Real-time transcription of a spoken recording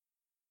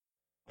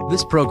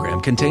This program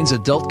contains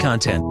adult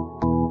content.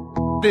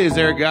 Is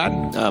there a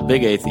God?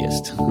 Big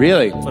atheist.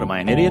 Really? What am I,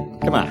 an idiot?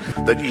 Come on.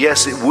 That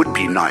yes, it would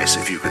be nice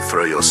if you could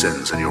throw your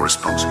sins and your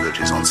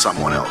responsibilities on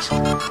someone else.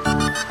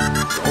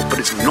 But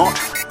it's not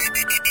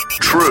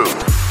true.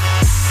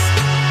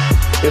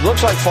 It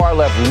looks like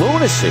far-left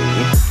lunacy.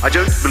 I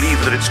don't believe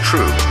that it's true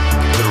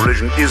that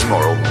religion is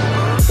moral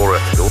or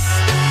ethical.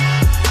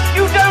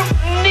 You don't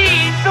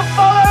need to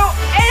follow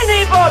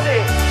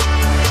anybody!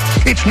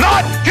 It's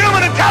not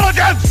human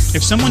intelligence!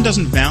 If someone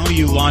doesn't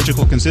value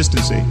logical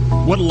consistency,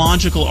 what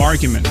logical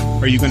argument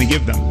are you going to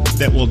give them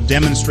that will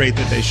demonstrate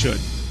that they should?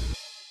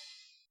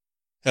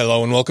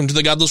 Hello and welcome to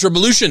the Godless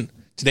Revolution.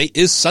 Today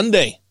is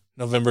Sunday,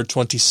 November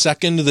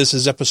 22nd. This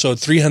is episode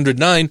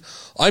 309.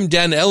 I'm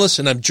Dan Ellis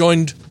and I'm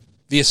joined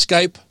via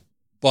Skype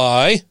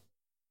by...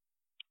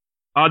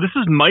 This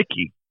is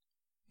Mikey.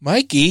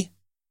 Mikey?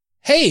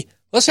 Hey,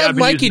 let's have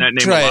Mikey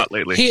try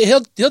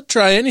it. He'll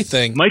try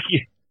anything.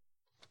 Mikey...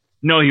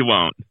 No, he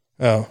won't.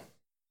 Oh.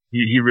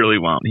 He really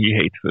won't. He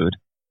hates food.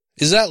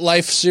 Is that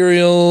Life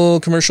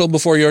cereal commercial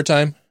before your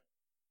time?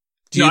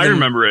 I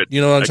remember it. You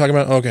know what I'm talking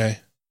about? Okay.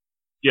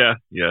 Yeah.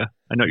 I know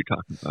what you're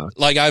talking about.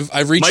 Like,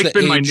 I've reached Mike's the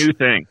been age... my new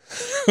thing.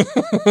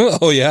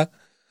 Oh, yeah?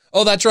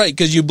 Oh, that's right,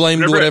 because you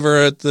blamed whatever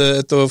at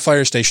the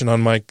fire station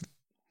on Mike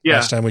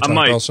last time we talked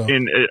Mike, also.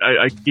 And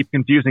I keep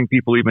confusing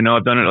people even though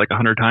I've done it like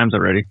 100 times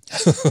already.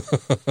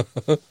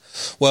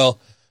 Well,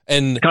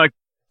 and...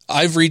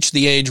 I've reached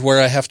the age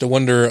where I have to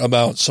wonder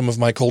about some of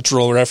my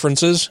cultural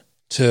references.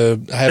 I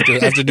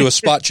have to do a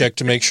spot check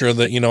to make sure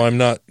that, I'm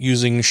not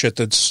using shit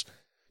that's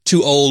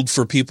too old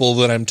for people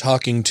that I'm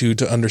talking to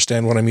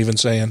understand what I'm even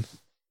saying.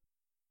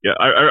 Yeah,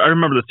 I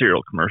remember the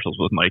cereal commercials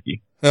with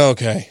Mikey.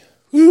 Okay.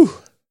 Whew.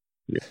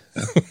 Yeah.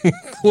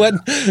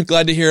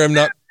 Glad to hear I'm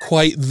not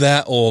quite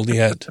that old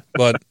yet,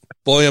 but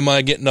boy, am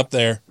I getting up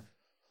there.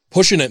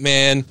 Pushing it,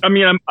 man. I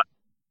mean,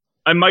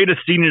 I might have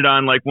seen it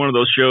on like one of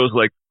those shows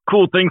like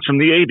Cool Things from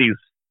the 80s.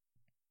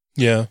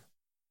 Yeah.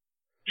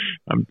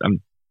 I'm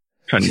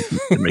trying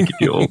to make you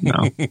feel old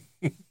now.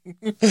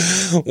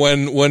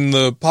 When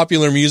the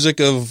popular music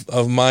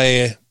of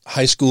my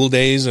high school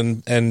days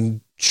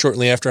and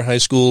shortly after high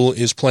school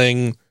is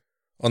playing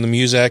on the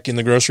Muzak in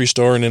the grocery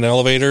store and in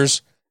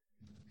elevators.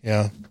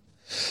 Yeah.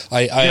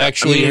 I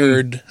actually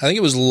heard, I think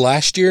it was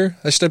last year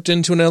I stepped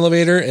into an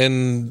elevator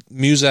and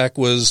Muzak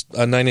was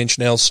a Nine Inch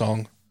Nails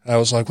song. I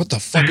was like, what the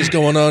fuck is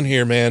going on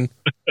here, man?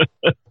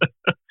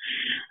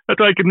 That's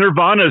like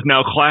Nirvana is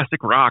now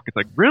classic rock. It's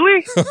like,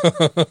 really?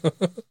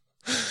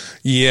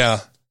 Yeah.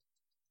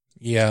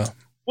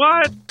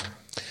 What?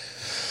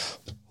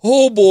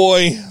 Oh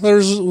boy,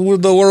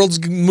 the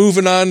world's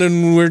moving on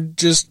and we're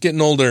just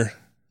getting older.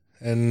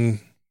 And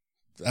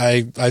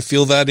I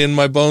feel that in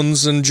my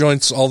bones and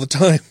joints all the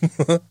time.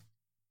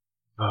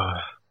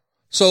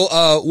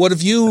 So, what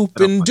have you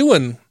been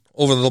doing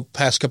over the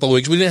past couple of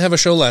weeks? We didn't have a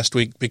show last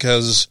week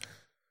because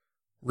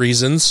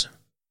reasons.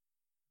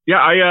 Yeah,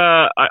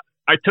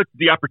 I took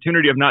the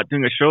opportunity of not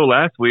doing a show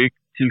last week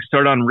to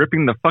start on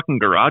ripping the fucking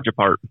garage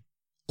apart.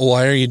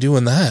 Why are you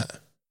doing that?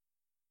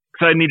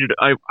 Because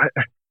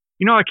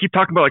I keep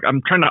talking about like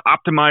I'm trying to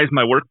optimize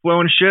my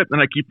workflow and shit,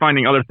 and I keep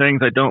finding other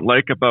things I don't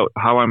like about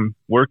how I'm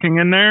working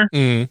in there.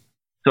 Mm.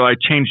 So I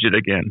changed it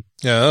again.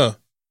 Yeah.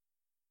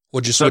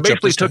 What'd you switch I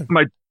basically up this time?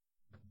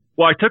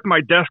 I took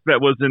my desk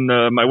that was in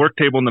my work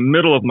table in the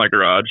middle of my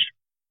garage,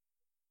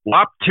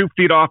 lopped 2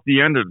 feet off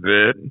the end of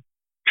it,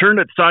 turned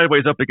it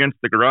sideways up against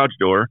the garage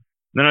door.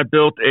 Then I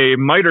built a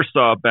miter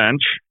saw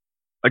bench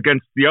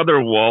against the other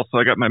wall, so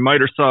I got my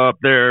miter saw up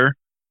there.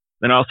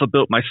 Then I also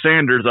built my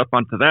sanders up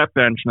onto that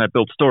bench, and I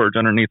built storage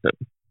underneath it.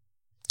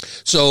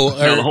 So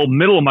now the whole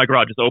middle of my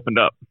garage is opened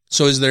up.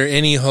 So is there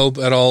any hope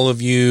at all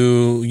of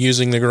you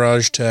using the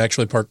garage to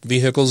actually park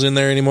vehicles in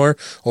there anymore?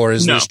 Or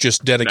is this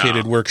just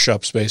dedicated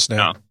workshop space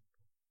now? No.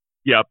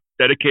 Yep,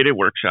 dedicated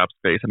workshop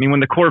space. I mean, when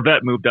the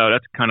Corvette moved out,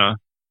 that's kind of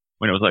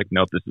when it was like,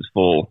 nope, this is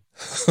full.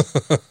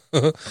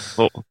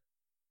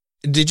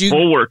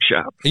 Full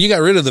workshop. You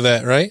got rid of the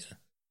vet, right?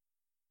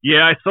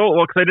 Yeah, I sold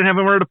because I didn't have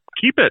anywhere to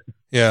keep it.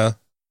 Yeah.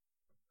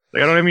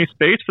 Like, I don't have any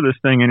space for this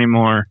thing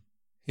anymore.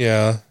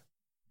 Yeah.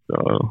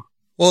 So.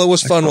 Well, it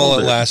was fun while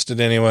it lasted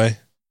anyway.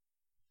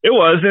 It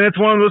was, and it's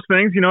one of those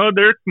things,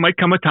 there might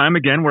come a time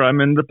again where I'm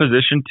in the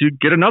position to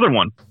get another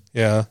one.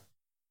 Yeah.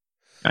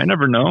 I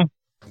never know.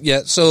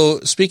 Yeah, so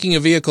speaking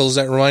of vehicles,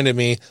 that reminded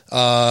me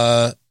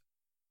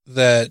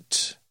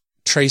that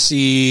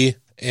Tracy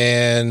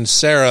and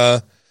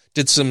Sarah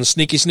did some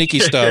sneaky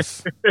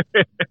stuff.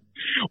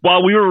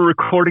 While we were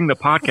recording the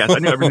podcast, I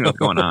knew everything that was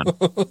going on.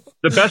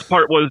 The best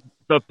part was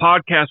the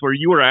podcast where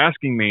you were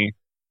asking me,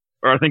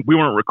 or I think we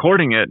weren't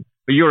recording it,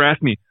 but you were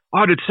asking me,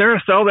 oh, did Sarah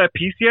sell that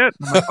piece yet?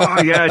 I'm like,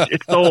 oh, yeah,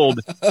 it's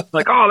sold.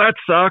 Like, oh, that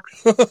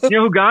sucks. You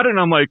know who got it? And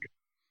I'm like,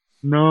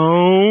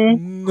 no.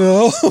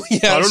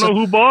 Yeah, I don't know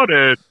who bought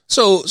it.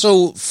 So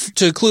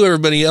to clue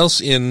everybody else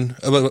in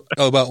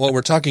about what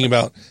we're talking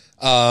about,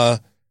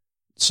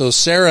 so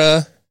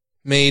Sarah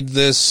made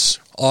this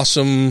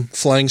awesome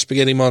flying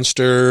spaghetti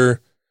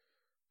monster,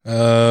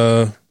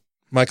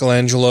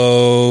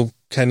 Michelangelo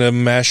kind of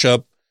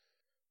mashup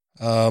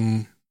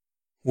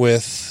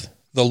with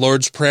the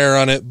Lord's Prayer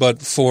on it,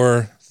 but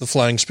for the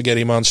Flying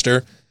Spaghetti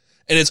Monster.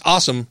 And it's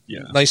awesome.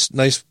 Yeah. Nice,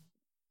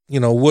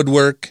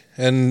 woodwork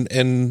and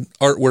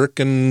artwork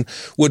and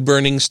wood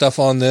burning stuff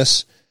on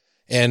this.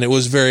 And it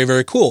was very,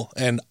 very cool.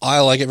 And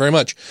I like it very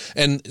much.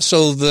 And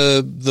so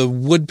the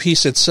wood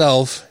piece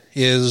itself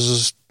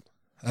is,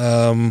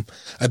 I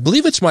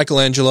believe it's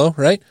Michelangelo,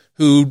 right?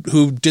 Who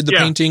did the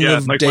painting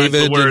of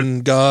David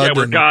and God. Yeah,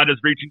 where God is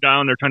reaching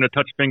down, they're trying to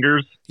touch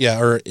fingers. Yeah,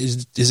 or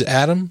is it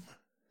Adam?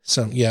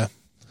 So yeah.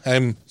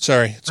 I'm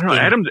sorry. I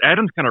don't know,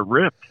 Adam's kind of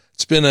ripped.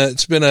 It's been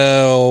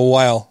a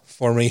while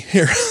for me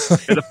here.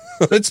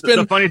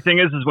 The funny thing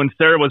is when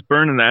Sarah was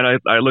burning that,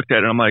 I looked at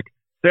it and I'm like,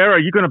 Sarah, are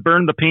you going to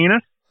burn the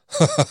penis?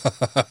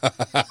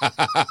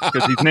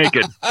 Because he's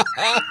naked.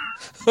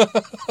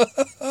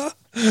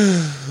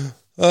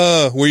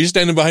 Were you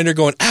standing behind her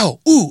going, ow,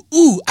 ooh,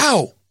 ooh,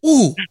 ow,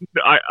 ooh?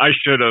 I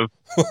should have.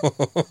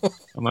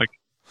 I'm like,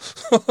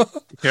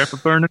 be careful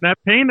burning that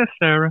penis,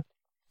 Sarah.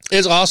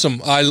 It's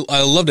awesome. I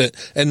loved it.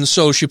 And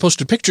so she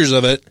posted pictures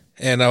of it,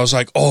 and I was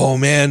like, oh,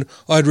 man,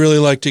 I'd really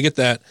like to get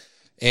that.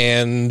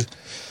 And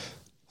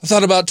I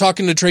thought about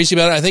talking to Tracy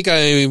about it. I think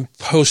I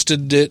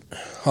posted it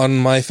on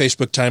my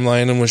Facebook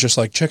timeline and was just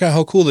like, check out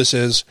how cool this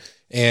is.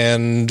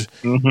 And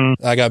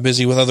I got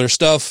busy with other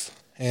stuff,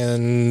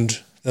 and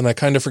then I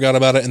kind of forgot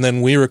about it. And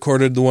then we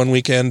recorded the one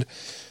weekend,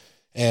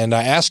 and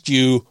I asked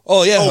you,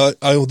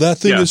 that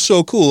thing is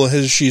so cool.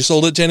 Has she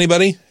sold it to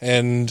anybody?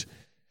 And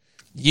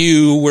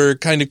you were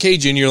kind of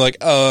cagey, and you're like,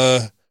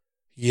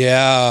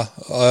 yeah,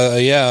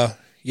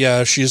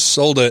 she's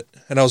sold it.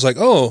 And I was like,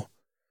 oh,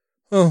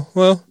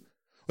 well,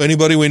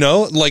 anybody we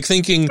know? Like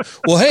thinking,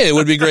 well, hey, it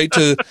would be great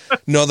to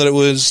know that it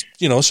was,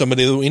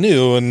 somebody that we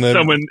knew. And then,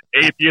 someone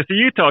atheist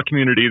Utah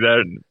community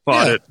that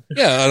bought it.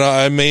 Yeah, and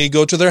I may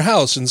go to their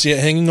house and see it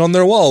hanging on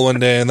their wall one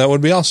day, and that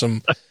would be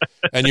awesome.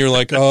 And you're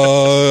like,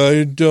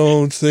 I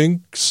don't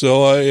think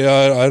so.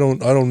 I don't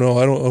know.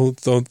 I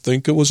don't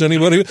think it was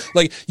anybody.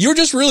 Like, you're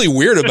just really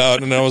weird about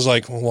it. And I was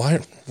like, well,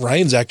 why?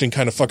 Ryan's acting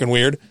kind of fucking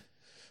weird.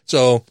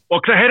 So,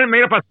 because I hadn't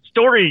made up a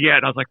story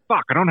yet. I was like,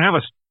 fuck, I don't have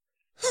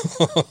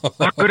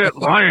not good at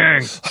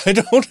lying.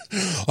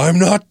 I'm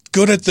not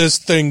good at this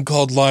thing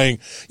called lying.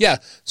 Yeah.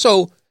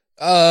 So,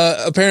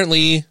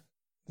 apparently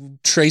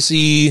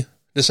Tracy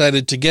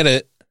decided to get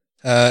it,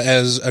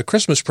 as a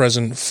Christmas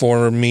present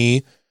for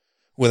me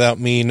without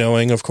me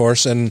knowing, of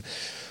course. And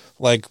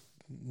like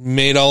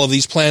made all of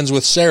these plans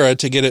with Sarah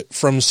to get it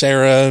from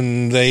Sarah.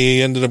 And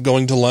they ended up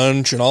going to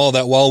lunch and all of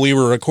that while we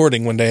were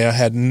recording one day. I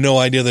had no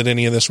idea that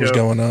any of this was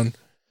going on.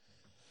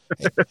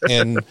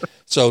 And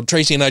so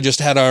Tracy and I just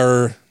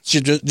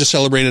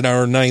celebrated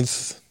our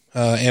 9th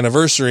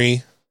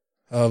anniversary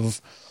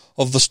of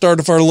the start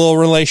of our little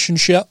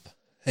relationship.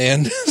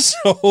 And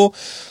so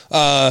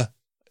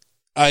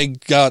I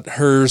got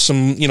her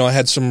some, I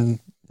had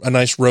a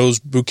nice rose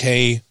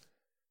bouquet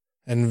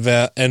and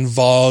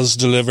vase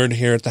delivered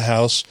here at the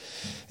house.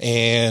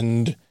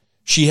 And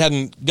she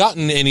hadn't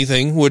gotten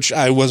anything, which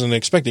I wasn't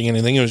expecting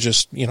anything. It was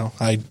just,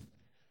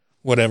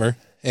 whatever.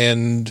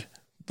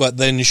 But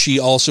then she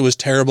also is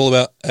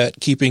terrible at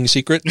keeping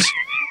secrets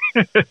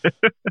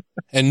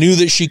and knew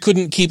that she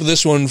couldn't keep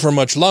this one for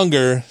much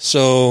longer.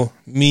 So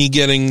me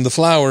getting the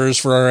flowers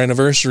for our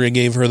anniversary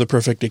gave her the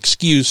perfect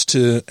excuse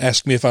to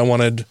ask me if I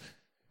wanted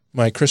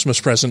my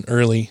Christmas present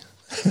early.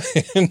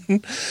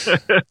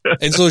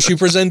 and so she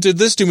presented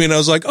this to me, and I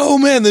was like, oh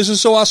man, this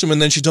is so awesome.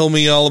 And then she told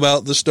me all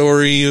about the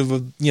story of,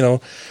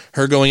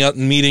 her going out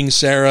and meeting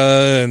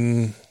Sarah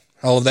and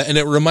all of that. And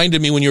it reminded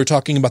me when you were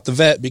talking about the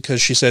vet,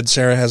 because she said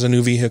Sarah has a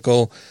new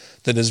vehicle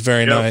that is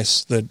very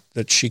nice,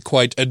 that she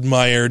quite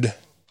admired.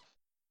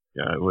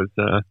 Yeah, it was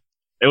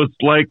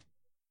like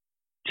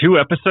 2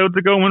 episodes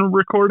ago when we were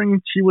recording,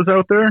 she was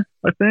out there,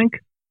 I think.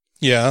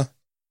 Yeah.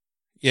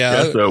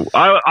 So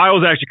I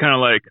was actually kind of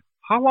like,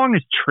 how long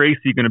is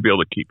Tracy going to be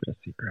able to keep it a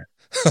secret?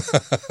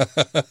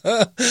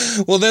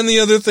 Well, then the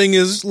other thing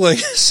is like,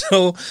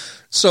 so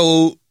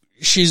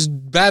she's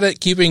bad at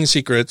keeping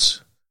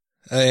secrets.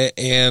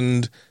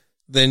 And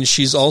then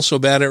she's also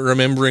bad at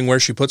remembering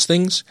where she puts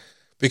things,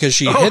 because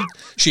she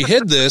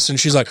hid this, and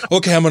she's like,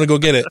 okay, I'm going to go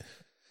get it.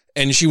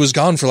 And she was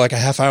gone for like a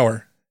half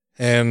hour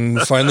and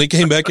finally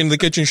came back into the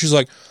kitchen. She's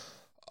like,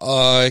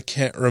 I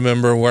can't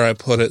remember where I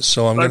put it.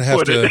 So I'm going to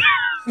have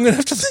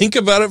to think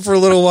about it for a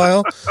little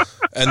while.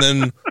 And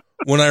then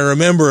when I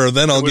remember,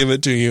 then I'll give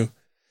it to you.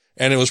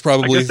 And it was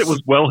probably, I guess it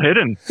was well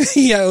hidden.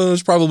 Yeah. It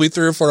was probably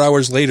 3 or 4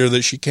 hours later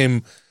that she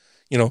came,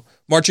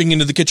 marching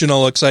into the kitchen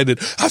all excited.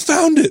 I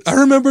found it. I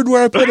remembered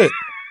where I put it.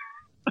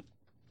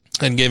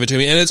 And gave it to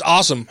me. And it's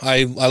awesome.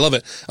 I love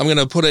it. I'm going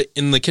to put it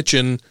in the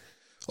kitchen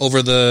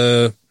over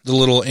the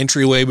little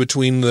entryway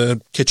between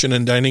the kitchen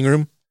and dining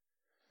room.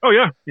 Oh,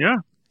 yeah. Yeah.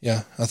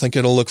 Yeah. I think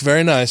it'll look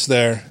very nice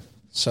there.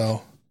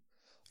 So,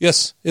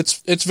 yes,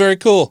 it's very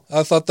cool.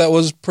 I thought that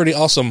was pretty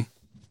awesome.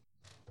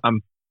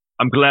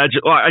 I'm glad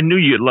I knew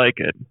you'd like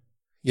it.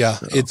 Yeah.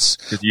 So, it's,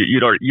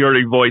 you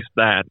already voiced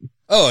that.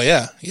 Oh,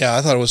 yeah. Yeah.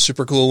 I thought it was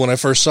super cool when I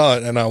first saw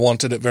it, and I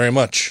wanted it very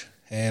much.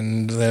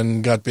 and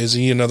then got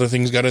busy and other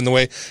things got in the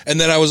way. And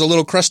then I was a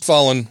little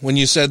crestfallen when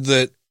you said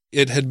that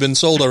it had been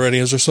sold already.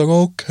 I was just like,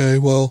 okay,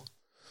 well,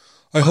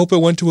 I hope it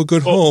went to a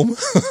good home.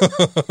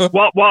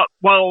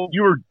 While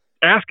you were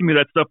asking me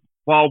that stuff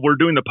while we're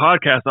doing the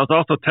podcast, I was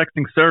also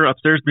texting Sarah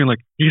upstairs being like,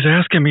 he's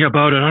asking me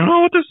about it. I don't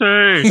know what to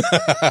say.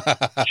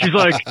 She's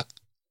like,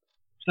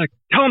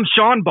 tell him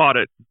Sean bought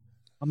it.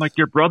 I'm like,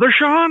 your brother,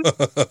 Sean?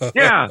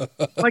 Yeah.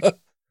 I'm like,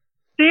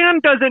 Dan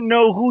doesn't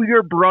know who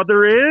your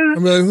brother is.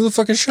 I'm like, who the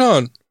fuck is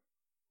Sean?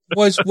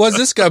 Why's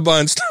this guy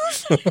buying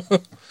stuff?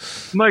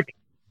 I'm like,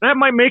 that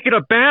might make it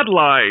a bad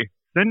lie.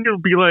 Then you'll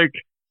be like,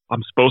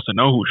 I'm supposed to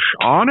know who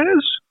Sean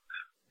is?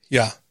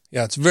 Yeah,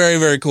 it's very,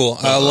 very cool.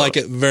 I like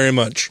it very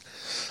much.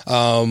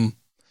 And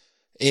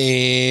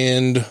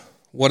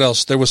what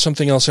else? There was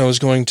something else I was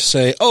going to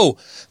say. Oh,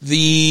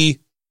 the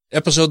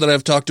episode that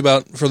I've talked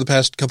about for the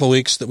past couple of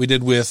weeks that we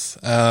did with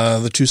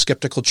the two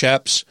skeptical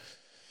chaps.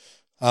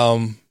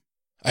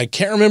 I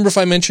can't remember if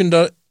I mentioned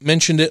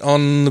it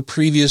on the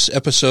previous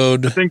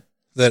episode. I think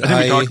we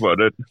talked about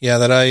it. Yeah,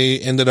 that I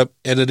ended up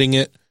editing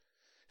it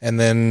and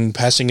then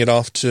passing it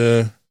off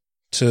to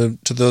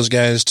those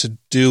guys to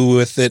do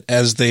with it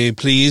as they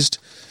pleased.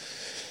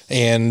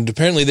 And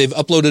apparently they've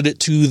uploaded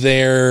it to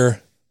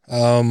their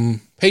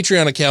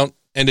Patreon account,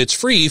 and it's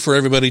free for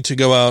everybody to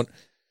go out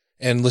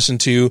and listen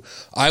to.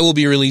 I will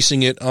be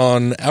releasing it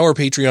on our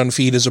Patreon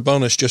feed as a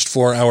bonus just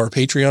for our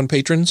Patreon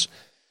patrons.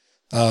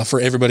 For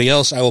everybody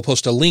else, I will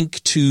post a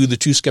link to the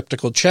Two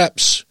Skeptical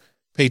Chaps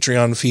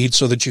Patreon feed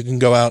so that you can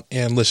go out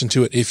and listen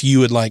to it if you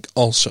would like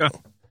also. Yeah.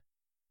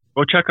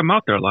 Go check them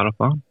out. They're a lot of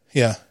fun.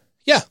 Yeah,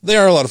 they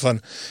are a lot of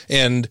fun.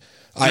 And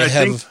I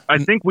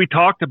think we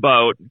talked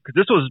about, because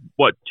this was,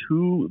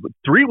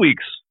 3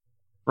 weeks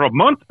or a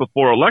month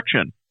before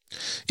election.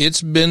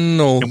 It's been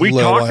and we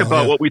talked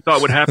about what we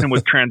thought would happen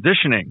with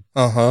transitioning.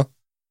 Uh-huh.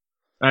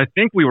 I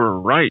think we were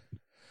right.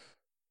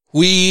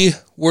 We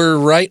were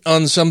right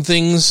on some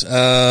things.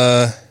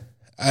 I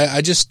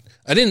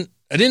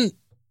didn't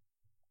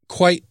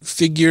quite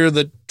figure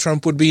that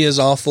Trump would be as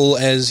awful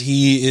as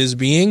he is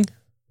being.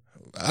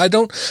 I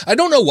don't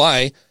know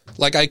why.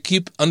 Like, I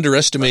keep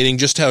underestimating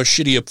just how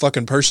shitty a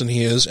fucking person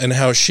he is and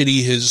how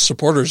shitty his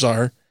supporters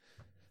are.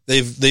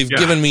 They've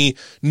given me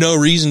no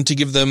reason to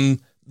give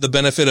them the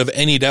benefit of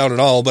any doubt at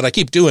all, but I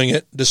keep doing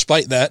it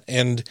despite that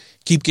and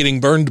keep getting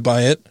burned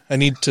by it. I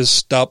need to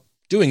stop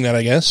doing that,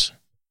 I guess.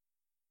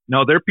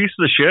 No, they're pieces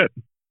of shit.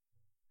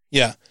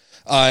 Yeah.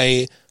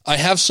 I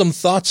have some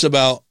thoughts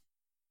about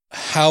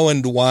how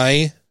and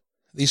why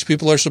these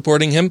people are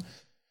supporting him,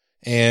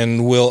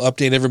 and we'll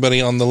update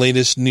everybody on the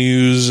latest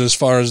news as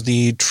far as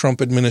the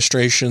Trump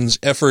administration's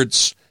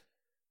efforts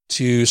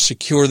to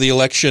secure the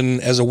election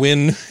as a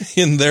win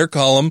in their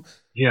column.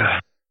 Yeah.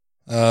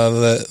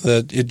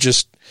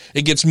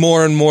 It gets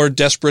more and more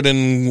desperate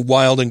and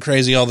wild and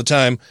crazy all the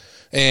time.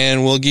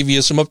 And we'll give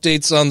you some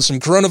updates on some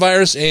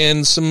coronavirus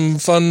and some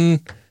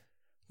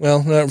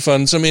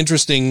some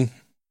interesting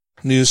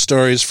news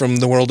stories from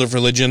the world of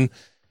religion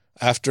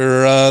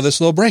after this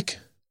little break.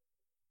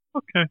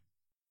 Okay.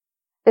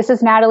 This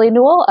is Natalie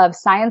Newell of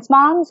Science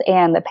Moms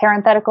and the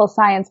Parenthetical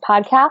Science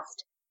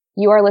Podcast.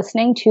 You are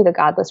listening to The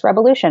Godless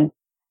Revolution.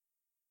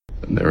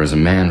 There is a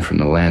man from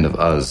the land of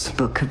Uz.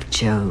 Book of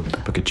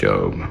Job. Book of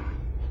Job.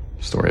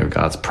 Story of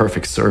God's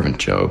perfect servant,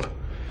 Job.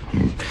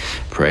 He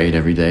prayed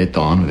every day at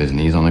dawn with his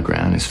knees on the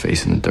ground, his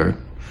face in the dirt.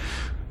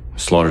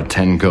 Slaughtered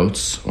 10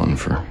 goats, one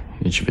for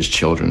each of his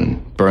children,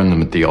 and burned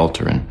them at the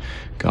altar in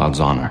God's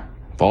honor.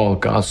 Of all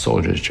God's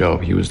soldiers,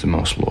 Job, he was the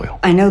most loyal.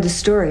 I know the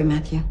story,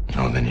 Matthew.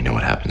 Oh, then you know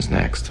what happens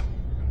next.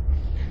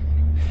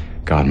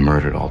 God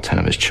murdered all 10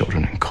 of his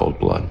children in cold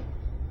blood.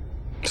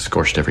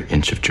 Scorched every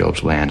inch of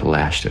Job's land,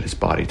 lashed at his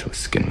body till his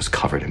skin was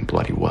covered in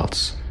bloody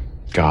welts.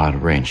 God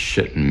rained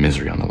shit and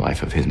misery on the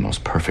life of his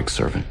most perfect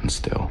servant, and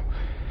still,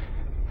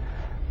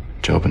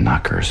 Job would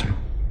not curse him.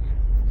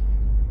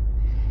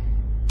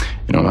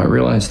 You know what I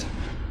realized?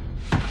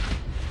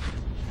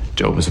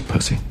 Job was a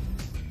pussy.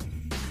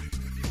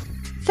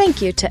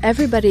 Thank you to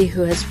everybody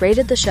who has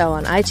rated the show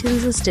on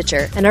iTunes and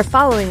Stitcher and are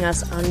following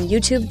us on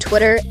YouTube,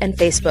 Twitter, and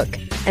Facebook.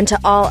 And to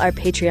all our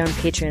Patreon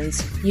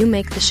patrons, you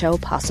make the show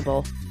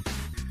possible.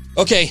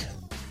 Okay,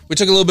 we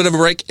took a little bit of a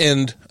break,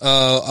 and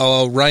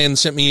Ryan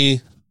sent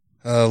me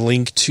a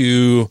link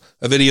to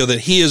a video that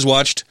he has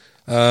watched.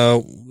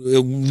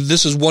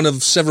 This is one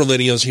of several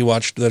videos he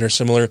watched that are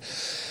similar.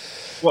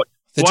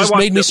 That just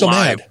made me so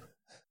mad.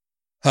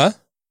 Huh?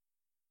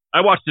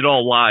 I watched it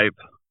all live.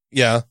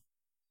 Yeah.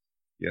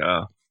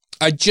 Yeah.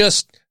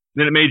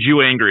 Then it made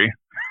you angry.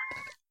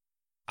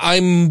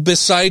 I'm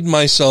beside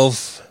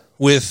myself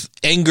with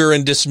anger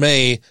and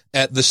dismay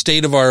at the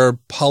state of our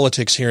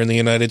politics here in the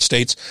United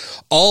States,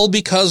 all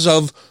because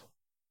of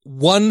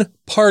one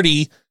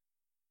party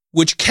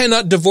which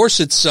cannot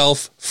divorce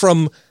itself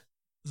from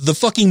the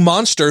fucking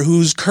monster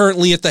who's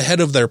currently at the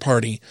head of their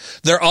party.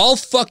 They're all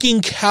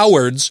fucking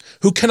cowards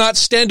who cannot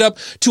stand up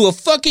to a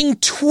fucking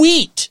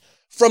tweet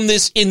from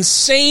this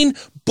insane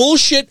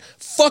bullshit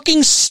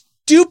fucking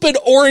stupid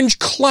orange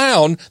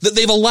clown that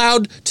they've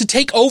allowed to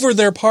take over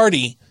their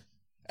party.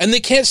 And they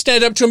can't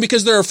stand up to him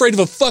because they're afraid of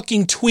a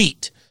fucking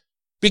tweet.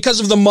 Because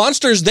of the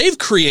monsters they've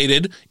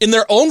created in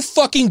their own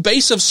fucking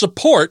base of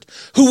support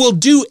who will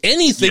do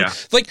anything. Yeah.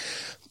 Like,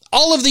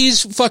 all of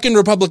these fucking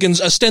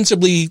Republicans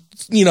ostensibly,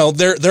 you know,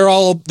 they're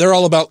all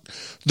about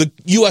the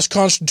U.S.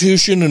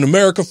 Constitution and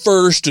America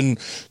first and,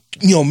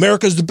 you know,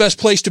 America's the best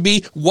place to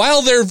be,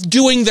 while they're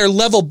doing their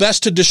level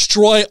best to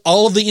destroy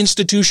all of the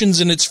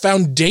institutions and its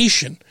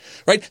foundation,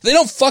 right? They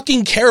don't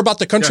fucking care about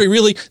the country,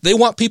 really. They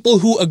want people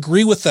who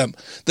agree with them.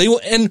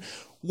 And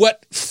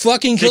what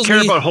fucking kills me...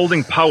 They care about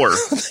holding power.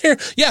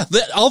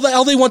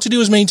 All they want to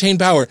do is maintain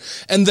power.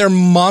 And they're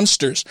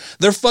monsters.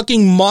 They're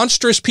fucking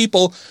monstrous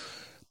people.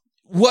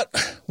 What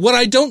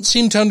I don't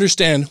seem to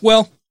understand...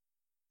 Well,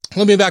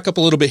 let me back up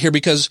a little bit here,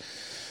 because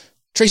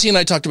Tracy and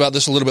I talked about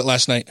this a little bit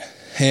last night,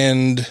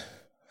 and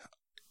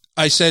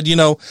I said, you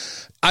know,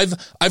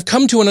 I've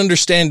come to an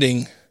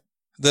understanding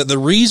that the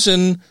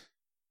reason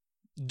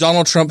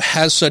Donald Trump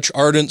has such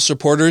ardent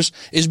supporters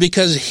is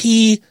because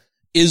he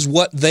is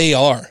what they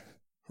are,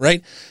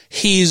 right?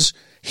 He's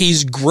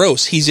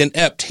gross, he's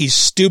inept, he's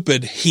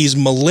stupid, he's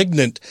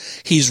malignant,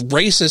 he's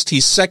racist,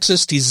 he's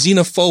sexist, he's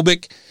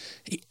xenophobic.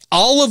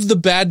 All of the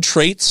bad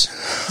traits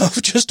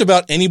of just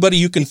about anybody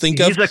you can think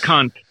of. He's a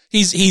cunt.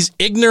 He's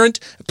ignorant,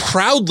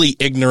 proudly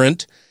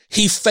ignorant.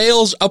 He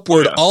fails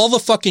upward all the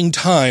fucking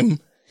time.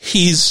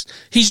 He's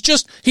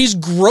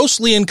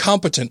grossly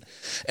incompetent.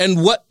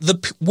 And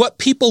what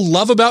people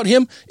love about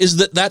him is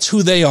that that's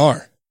who they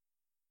are.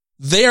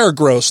 They are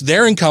gross.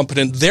 They're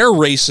incompetent. They're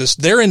racist.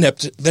 They're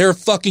inept. They're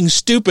fucking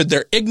stupid.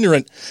 They're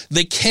ignorant.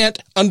 They can't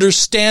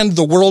understand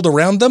the world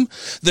around them.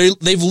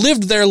 They've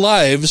lived their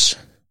lives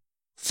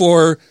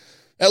for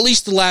at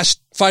least the last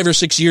 5 or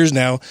 6 years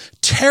now,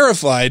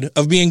 terrified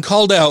of being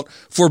called out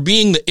for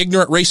being the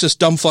ignorant, racist,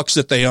 dumb fucks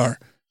that they are.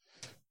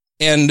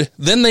 And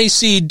then they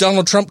see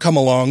Donald Trump come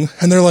along,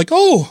 and they're like,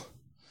 oh,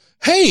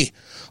 hey,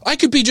 I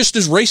could be just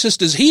as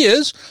racist as he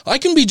is. I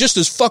can be just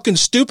as fucking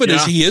stupid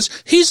as he is.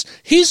 He's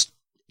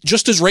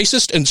just as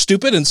racist and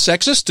stupid and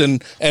sexist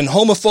and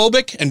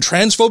homophobic and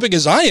transphobic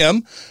as I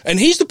am, and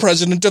he's the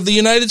president of the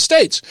United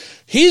States.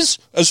 He's,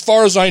 as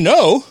far as I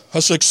know,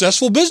 a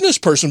successful business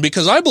person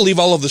because I believe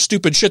all of the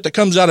stupid shit that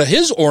comes out of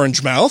his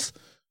orange mouth.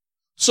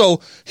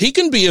 So he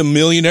can be a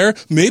millionaire,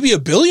 maybe a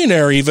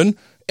billionaire even,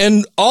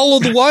 and all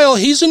of the while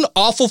he's an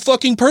awful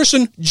fucking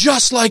person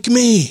just like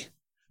me.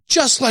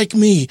 Just like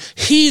me.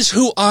 He's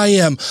who I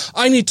am.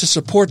 I need to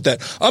support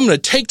that. I'm going to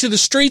take to the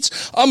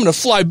streets. I'm going to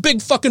fly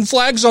big fucking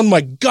flags on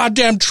my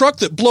goddamn truck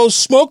that blows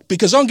smoke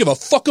because I don't give a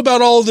fuck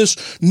about all of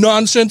this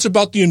nonsense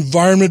about the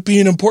environment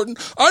being important.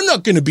 I'm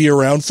not going to be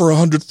around for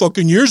 100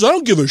 fucking years. I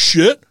don't give a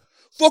shit.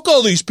 Fuck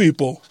all these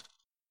people.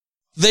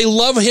 They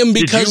love him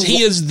because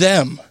he is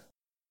them.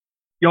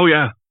 Oh,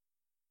 yeah.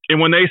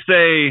 And when they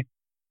say,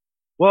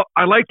 well,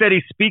 I like that he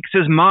speaks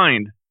his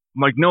mind.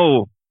 I'm like,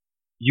 no.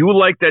 You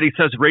like that he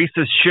says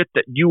racist shit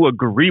that you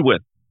agree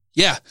with.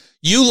 Yeah.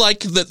 You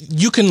like that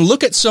you can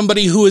look at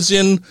somebody who is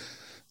in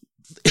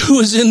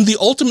the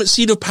ultimate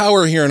seat of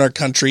power here in our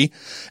country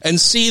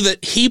and see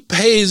that he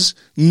pays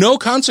no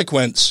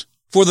consequence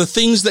for the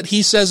things that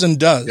he says and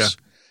does. Yeah.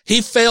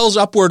 He fails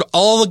upward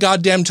all the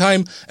goddamn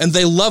time, and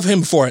they love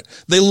him for it.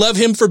 They love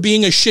him for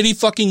being a shitty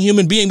fucking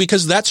human being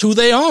because that's who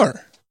they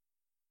are.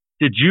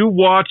 Did you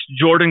watch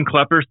Jordan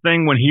Klepper's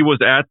thing when he was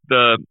at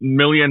the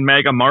Million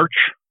MAGA March?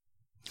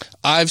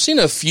 I've seen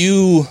a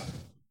few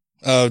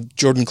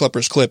Jordan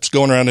Klepper's clips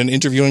going around and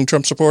interviewing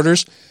Trump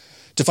supporters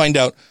to find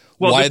out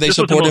why they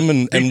support him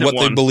and what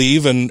they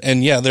believe.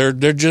 And yeah,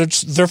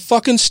 they're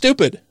fucking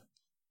stupid.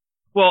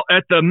 Well,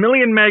 at the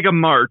Million MAGA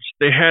March,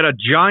 they had a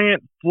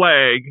giant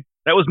flag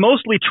that was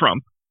mostly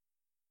Trump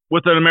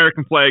with an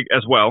American flag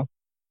as well.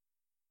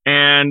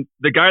 And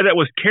the guy that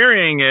was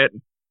carrying it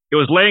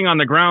was laying on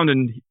the ground,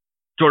 and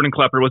Jordan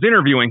Klepper was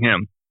interviewing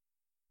him.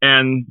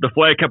 And the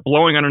flag kept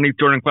blowing underneath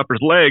Jordan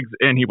Klepper's legs,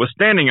 and he was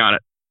standing on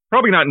it.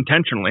 Probably not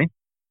intentionally.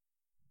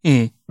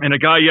 And a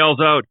guy yells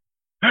out,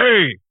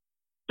 "Hey,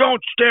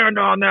 don't stand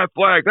on that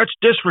flag. That's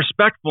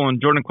disrespectful."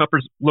 And Jordan Klepper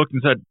looked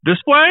and said, "This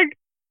flag?"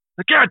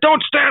 Like, "Yeah,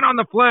 don't stand on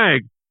the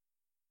flag."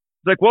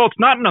 He's like, "Well, it's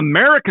not an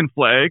American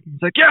flag."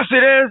 He's like, "Yes,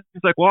 it is."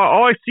 He's like, "Well,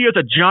 all I see is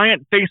a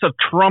giant face of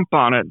Trump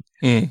on it.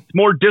 It's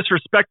more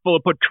disrespectful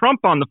to put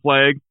Trump on the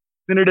flag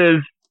than it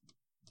is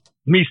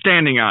me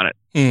standing on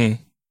it."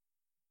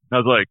 I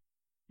was like,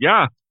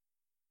 yeah,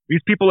 these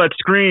people that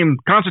scream,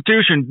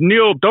 "Constitution,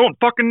 kneel, don't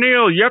fucking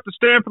kneel, you have to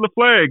stand for the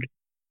flag,"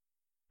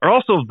 are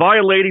also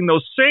violating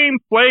those same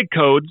flag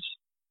codes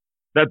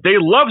that they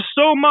love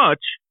so much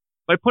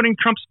by putting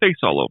Trump's face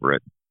all over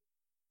it.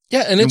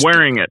 Yeah, and it's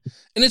wearing it.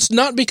 And it's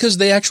not because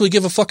they actually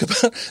give a fuck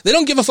about, they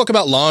don't give a fuck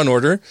about law and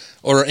order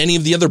or any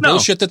of the other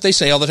bullshit that they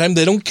say all the time.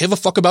 They don't give a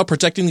fuck about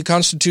protecting the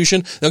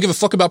Constitution. They don't give a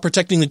fuck about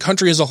protecting the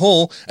country as a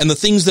whole and the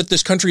things that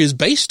this country is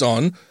based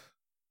on.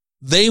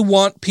 They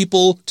want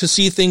people to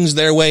see things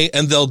their way,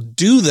 and they'll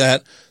do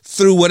that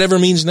through whatever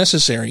means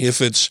necessary.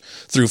 If it's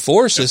through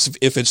force,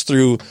 if it's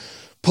through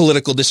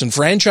political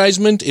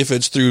disenfranchisement, if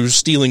it's through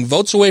stealing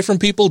votes away from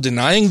people,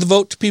 denying the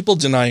vote to people,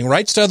 denying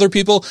rights to other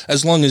people,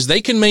 as long as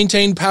they can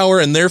maintain power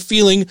and their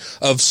feeling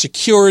of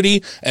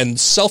security and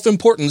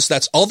self-importance,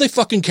 that's all they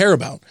fucking care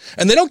about.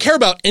 And they don't care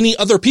about any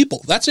other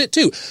people. That's it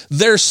too.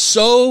 They're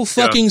so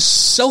fucking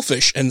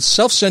selfish and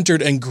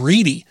self-centered and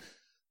greedy.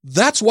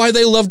 That's why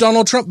they love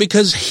Donald Trump,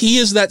 because he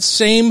is that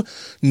same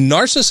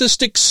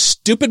narcissistic,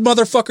 stupid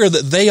motherfucker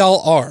that they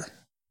all are.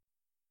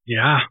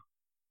 Yeah.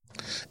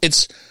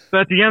 But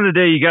at the end of the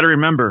day, you got to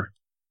remember,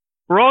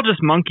 we're all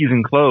just monkeys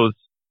in clothes.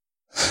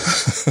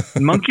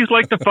 Monkeys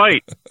like to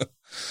fight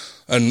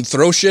and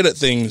throw shit at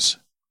things.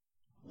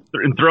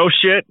 And throw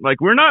shit. Like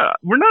we're not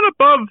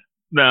above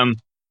them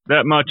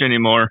that much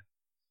anymore.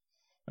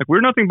 Like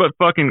we're nothing but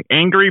fucking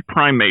angry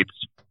primates.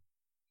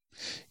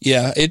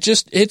 Yeah,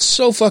 it's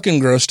so fucking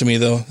gross to me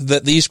though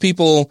that these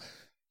people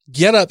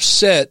get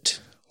upset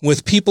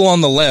with people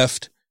on the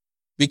left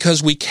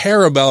because we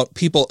care about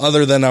people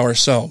other than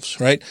ourselves,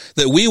 right?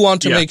 That we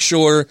want to make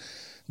sure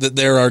that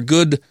there are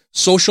good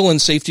social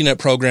and safety net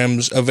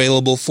programs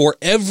available for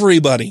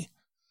everybody.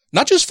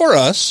 Not just for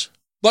us,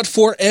 but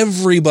for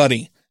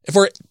everybody.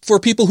 For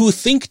people who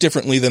think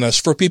differently than us,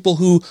 for people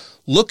who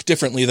look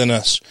differently than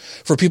us,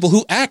 for people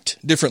who act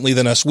differently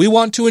than us. We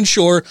want to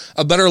ensure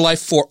a better life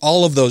for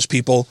all of those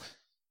people,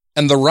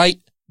 and the right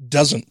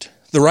doesn't.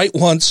 The right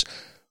wants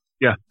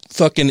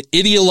fucking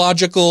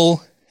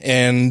ideological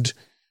and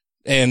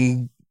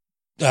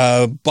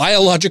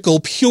biological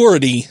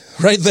purity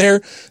right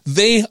there.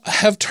 They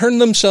have turned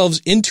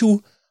themselves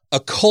into a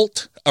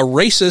cult, a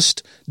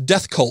racist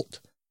death cult.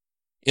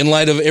 In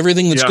light of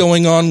everything that's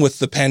going on with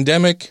the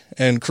pandemic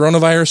and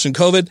coronavirus and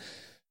COVID,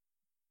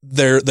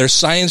 their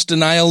science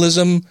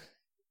denialism,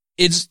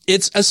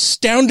 it's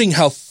astounding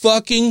how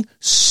fucking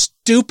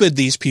stupid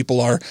these people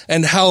are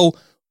and how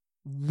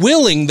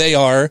willing they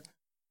are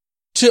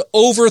to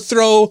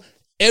overthrow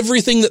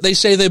everything that they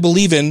say they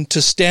believe in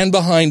to stand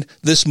behind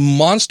this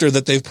monster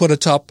that they've put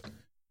atop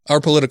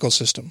our political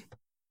system.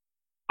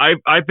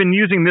 I've been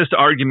using this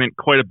argument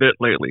quite a bit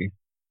lately,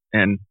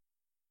 and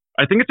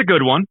I think it's a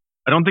good one.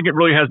 I don't think it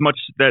really has much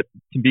that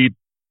can be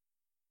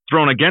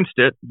thrown against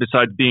it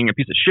besides being a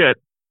piece of shit.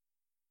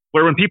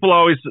 Where when people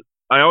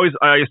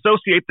I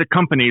associate the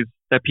companies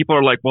that people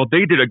are like, well,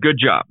 they did a good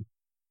job.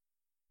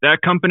 That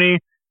company,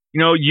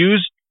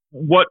 used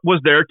what was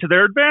there to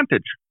their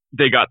advantage.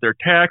 They got their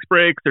tax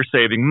breaks. They're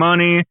saving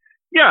money.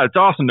 Yeah, it's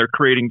awesome. They're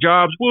creating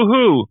jobs.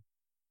 Woohoo.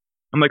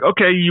 I'm like,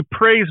 okay, you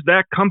praise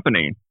that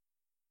company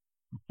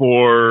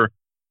for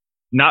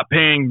not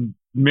paying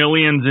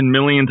millions and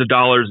millions of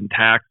dollars in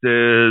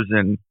taxes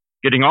and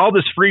getting all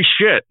this free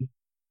shit.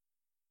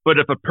 But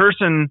if a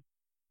person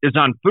is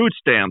on food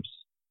stamps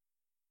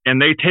and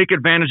they take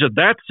advantage of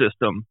that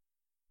system,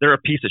 they're a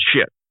piece of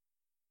shit.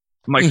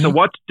 I'm like, so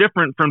what's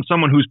different from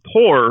someone who's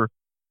poor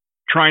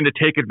trying to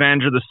take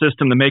advantage of the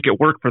system to make it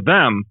work for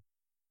them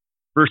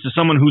versus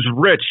someone who's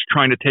rich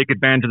trying to take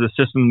advantage of the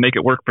system to make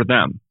it work for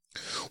them?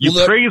 You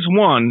praise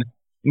one and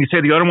you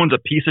say the other one's a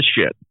piece of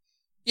shit.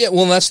 Yeah,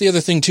 well, that's the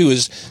other thing, too,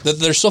 is that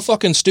they're so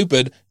fucking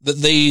stupid that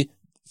they,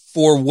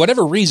 for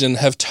whatever reason,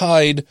 have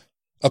tied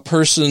a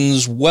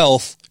person's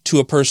wealth to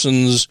a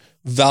person's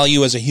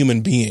value as a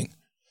human being.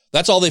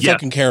 That's all they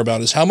fucking care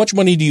about, is how much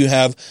money do you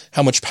have,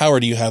 how much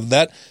power do you have.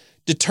 That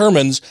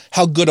determines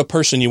how good a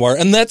person you are,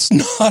 and that's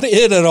not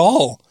it at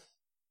all.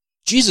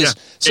 Jesus.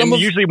 Yeah.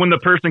 Usually when the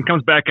person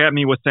comes back at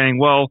me with saying,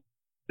 well,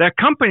 that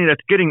company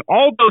that's getting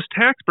all those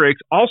tax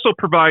breaks also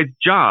provides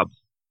jobs.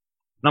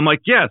 And I'm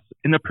like, yes,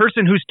 and the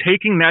person who's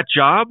taking that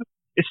job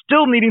is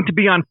still needing to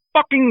be on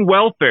fucking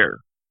welfare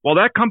while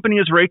that company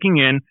is raking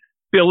in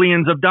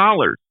billions of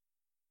dollars.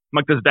 I'm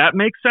like, does that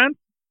make sense?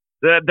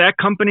 That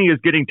company is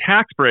getting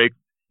tax breaks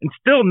and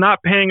still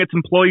not paying its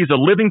employees a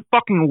living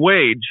fucking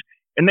wage,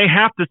 and they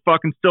have to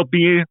fucking still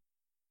be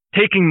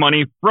taking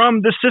money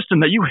from the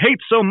system that you hate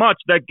so much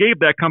that gave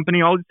that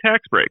company all these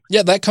tax breaks.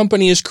 Yeah, that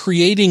company is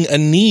creating a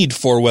need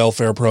for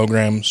welfare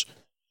programs,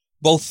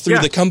 both through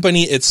the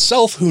company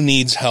itself who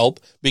needs help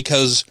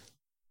because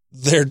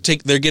they're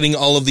getting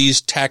all of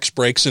these tax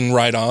breaks and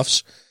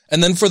write-offs,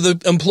 and then for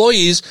the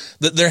employees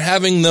that they're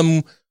having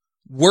them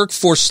work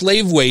for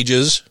slave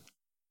wages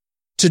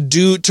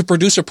to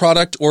produce a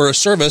product or a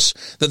service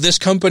that this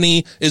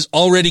company is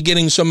already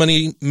getting so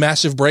many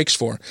massive breaks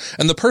for.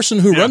 And the person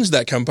who runs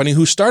that company,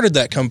 who started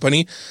that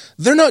company,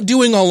 they're not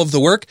doing all of the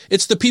work.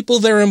 It's the people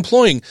they're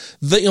employing.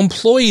 The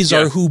employees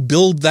are who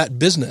build that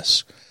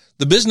business.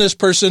 The business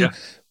person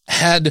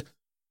had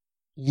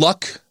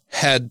luck,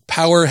 had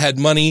power, had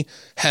money,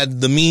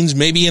 had the means,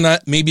 maybe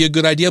a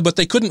good idea, but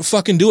they couldn't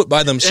fucking do it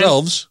by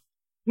themselves.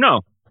 No.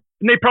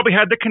 And they probably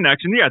had the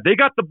connection. Yeah, they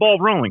got the ball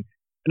rolling.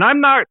 And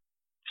I'm not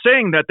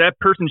saying that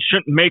person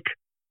shouldn't make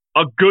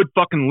a good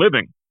fucking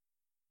living.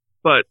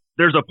 But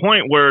there's a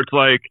point where it's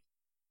like,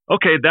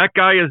 okay, that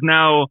guy has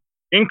now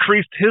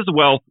increased his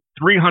wealth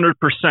 300%.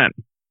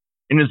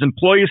 And his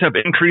employees have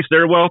increased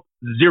their wealth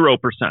 0%.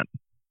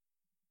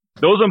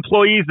 Those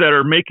employees that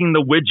are making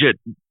the widget,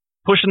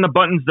 pushing the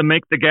buttons to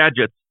make the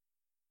gadgets,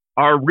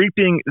 are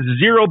reaping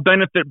zero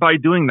benefit by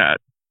doing that.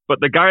 but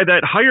the guy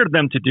that hired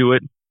them to do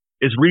it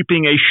is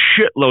reaping a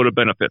shitload of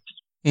benefits.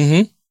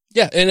 Mm-hmm.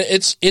 Yeah, and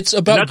it's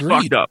about that's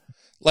greed. Fucked up.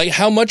 Like,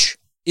 how much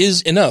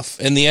is enough?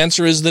 And the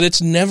answer is that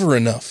it's never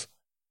enough.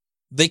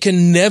 They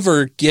can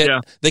never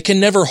they can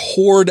never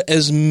hoard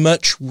as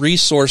much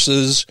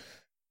resources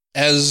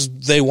as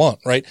they want,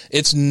 right?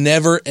 It's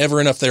never,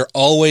 ever enough. They're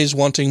always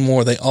wanting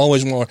more. They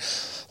always want more.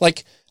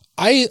 Like,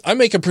 I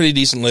make a pretty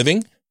decent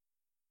living,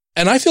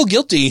 and I feel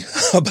guilty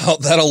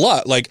about that a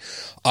lot. Like,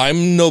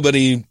 I'm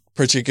nobody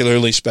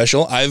particularly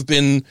special. I've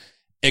been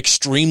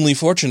extremely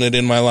fortunate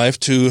in my life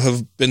to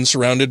have been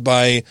surrounded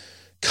by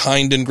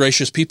kind and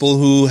gracious people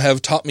who have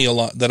taught me a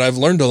lot, that I've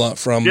learned a lot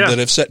from, that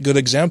have set good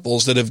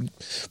examples, that have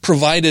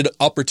provided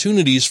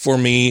opportunities for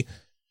me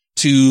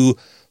to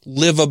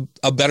live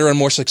a better and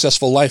more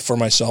successful life for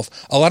myself.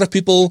 A lot of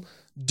people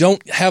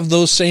don't have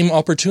those same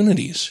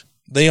opportunities.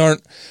 They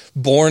aren't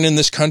born in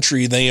this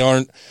country. They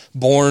aren't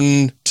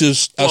born to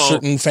a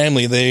certain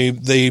family.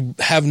 They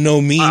have no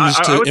means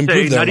to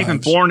improve their lives. Not even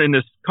born in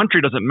this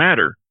country doesn't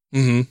matter.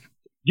 Mm-hmm.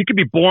 You could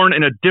be born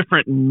in a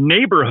different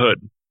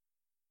neighborhood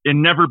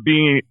and never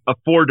being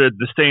afforded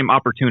the same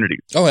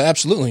opportunities. Oh,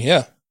 absolutely,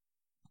 yeah.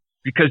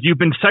 Because you've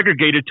been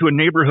segregated to a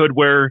neighborhood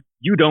where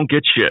you don't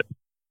get shit.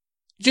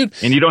 Dude.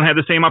 And you don't have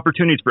the same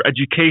opportunities for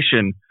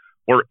education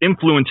or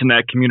influence in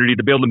that community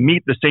to be able to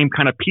meet the same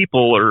kind of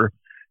people or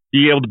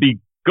be able to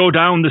go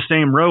down the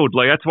same road.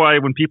 Like, that's why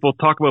when people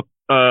talk about,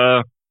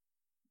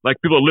 like,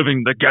 people living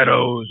in the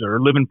ghettos or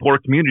live in poor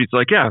communities,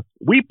 like, yeah,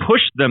 we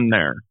pushed them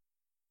there.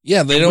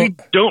 Yeah, we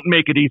don't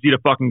make it easy to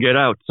fucking get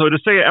out. So to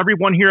say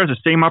everyone here has the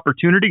same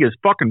opportunity is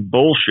fucking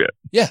bullshit.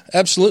 Yeah,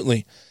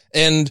 absolutely.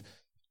 And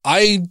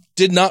I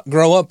did not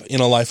grow up in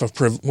a life of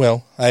privilege.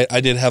 Well,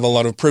 I did have a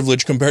lot of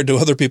privilege compared to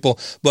other people,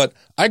 but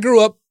I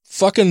grew up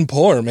fucking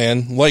poor,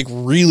 man. Like,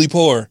 really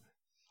poor.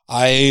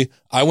 I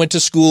went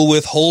to school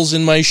with holes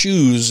in my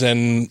shoes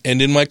and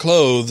in my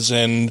clothes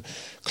and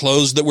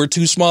clothes that were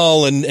too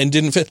small and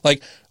didn't fit.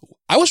 Like,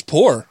 I was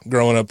poor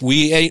growing up.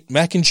 We ate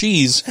mac and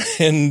cheese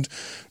and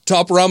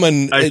top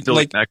ramen. I still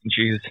like mac and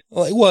cheese.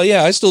 Well,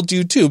 yeah, I still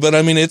do too. But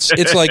I mean, it's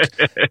like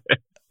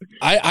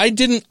I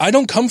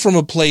don't come from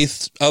a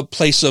place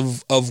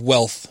of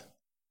wealth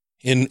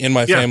in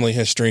my family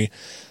history.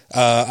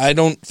 I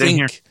don't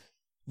think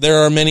there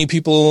are many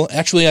people.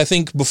 Actually, I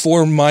think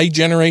before my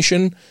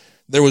generation,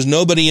 there was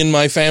nobody in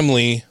my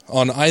family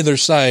on either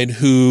side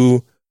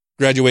who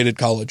graduated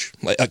college,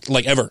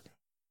 like ever.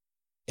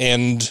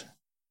 And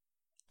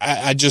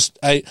I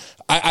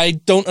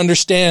don't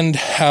understand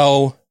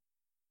how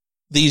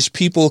these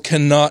people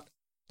cannot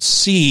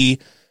see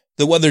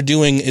that what they're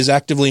doing is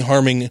actively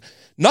harming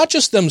not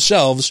just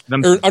themselves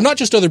or not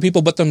just other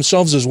people, but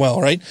themselves as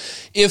well, right?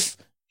 If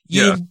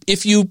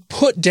you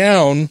put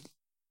down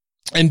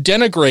and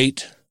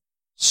denigrate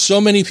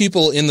so many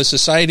people in the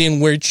society in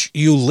which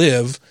you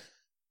live,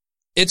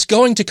 it's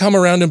going to come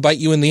around and bite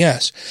you in the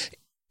ass.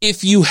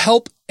 If you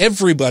help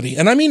everybody,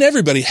 and I mean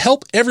everybody,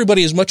 help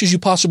everybody as much as you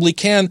possibly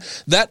can,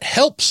 that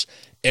helps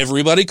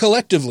everybody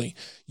collectively.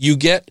 You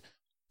get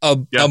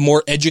a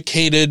more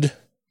educated,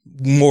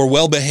 more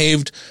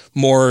well-behaved,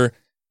 more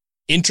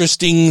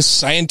interesting,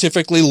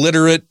 scientifically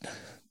literate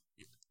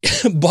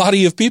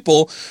body of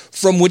people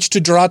from which to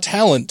draw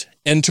talent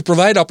and to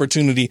provide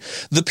opportunity.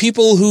 The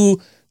people who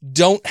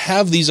don't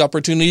have these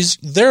opportunities,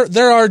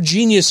 there are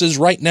geniuses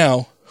right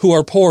now who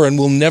are poor and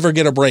will never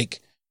get a break.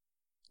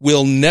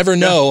 Will never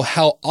know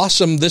how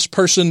awesome this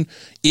person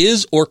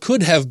is or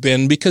could have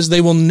been because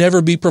they will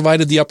never be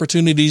provided the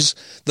opportunities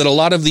that a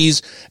lot of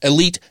these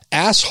elite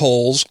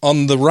assholes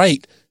on the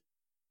right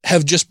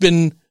have just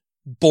been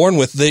born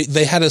with.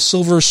 They had a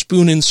silver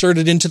spoon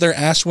inserted into their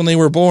ass when they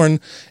were born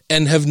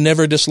and have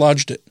never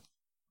dislodged it.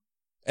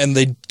 And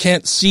they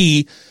can't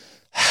see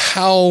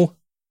how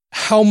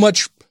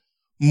much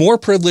more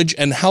privilege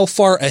and how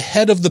far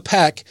ahead of the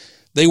pack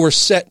they were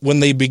set when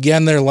they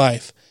began their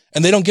life.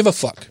 And they don't give a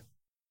fuck.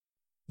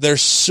 They're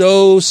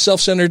so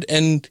self-centered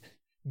and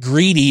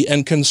greedy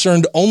and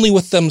concerned only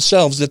with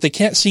themselves that they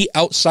can't see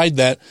outside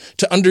that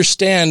to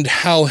understand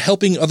how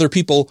helping other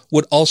people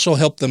would also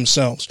help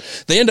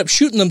themselves. They end up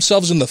shooting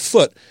themselves in the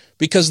foot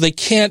because they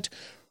can't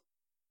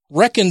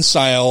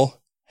reconcile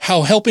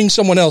how helping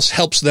someone else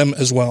helps them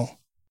as well.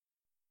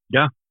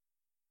 Yeah.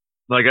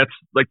 Like, that's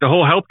like the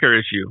whole healthcare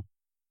issue.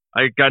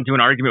 I got into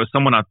an argument with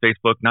someone on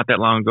Facebook not that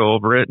long ago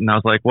over it, and I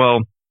was like,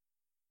 well,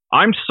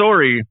 I'm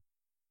sorry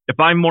if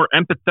I'm more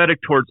empathetic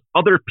towards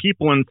other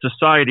people in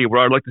society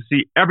where I'd like to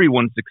see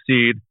everyone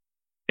succeed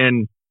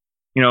and,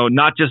 you know,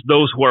 not just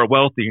those who are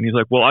wealthy. And he's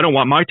like, well, I don't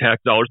want my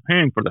tax dollars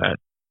paying for that.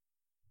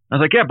 I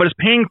was like, yeah, but it's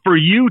paying for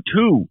you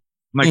too.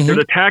 I'm like, they're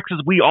the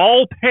taxes we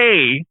all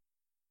pay,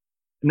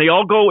 and they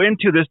all go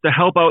into this to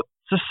help out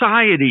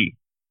society.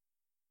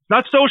 It's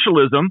not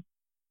socialism.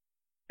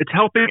 It's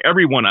helping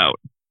everyone out.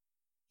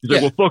 He's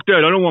like, well, fuck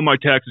that. I don't want my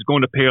taxes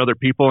going to pay other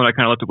people. And I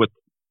kind of left it with,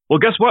 well,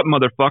 guess what,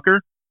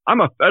 motherfucker? I'm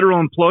a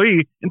federal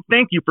employee, and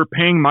thank you for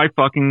paying my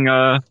fucking,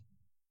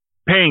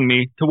 paying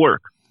me to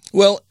work.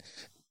 Well,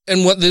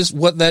 And what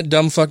that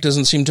dumb fuck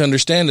doesn't seem to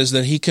understand is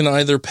that he can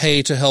either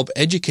pay to help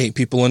educate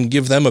people and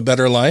give them a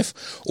better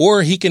life,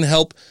 or he can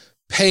help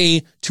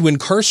pay to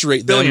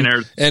incarcerate them.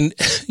 Billionaires. And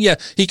yeah,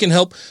 he can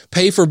help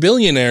pay for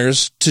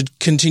billionaires to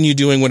continue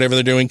doing whatever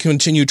they're doing,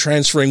 continue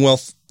transferring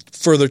wealth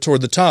further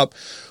toward the top,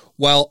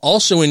 while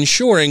also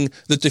ensuring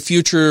that the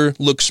future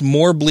looks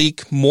more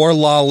bleak, more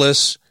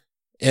lawless,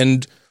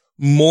 and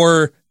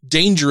more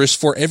dangerous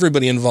for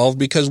everybody involved,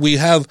 because we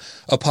have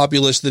a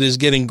populace that is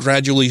getting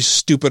gradually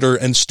stupider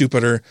and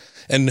stupider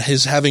and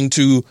is having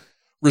to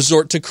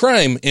resort to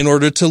crime in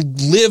order to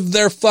live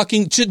their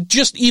to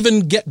just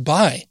even get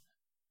by.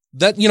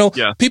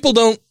 That, people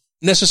don't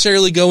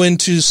necessarily go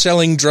into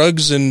selling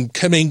drugs and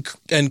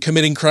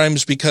committing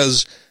crimes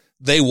because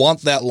they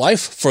want that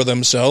life for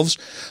themselves.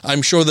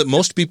 I'm sure that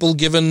most people,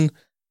 given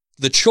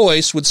the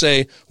choice, would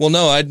say, well,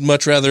 no, I'd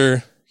much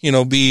rather,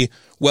 be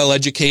well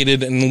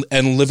educated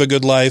and live a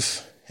good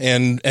life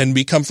and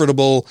be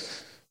comfortable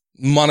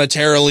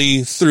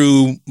monetarily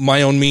through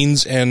my own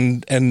means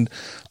and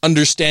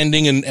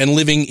understanding and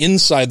living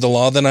inside the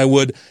law than I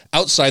would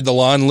outside the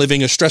law and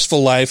living a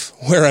stressful life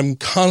where I'm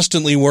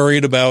constantly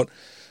worried about,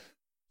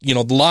 the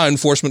law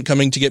enforcement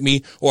coming to get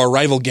me or a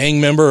rival gang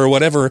member or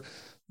whatever.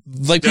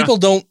 Like people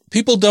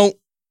don't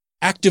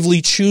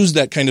actively choose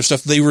that kind of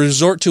stuff. They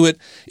resort to it.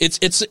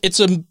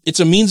 It's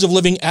a means of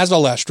living as a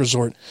last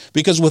resort,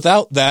 because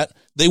without that,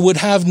 they would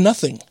have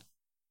nothing.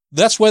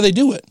 That's why they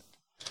do it.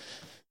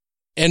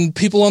 And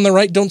people on the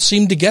right don't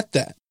seem to get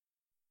that.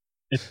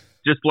 It's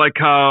just like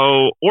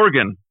how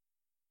Oregon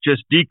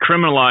just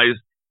decriminalized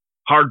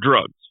hard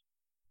drugs.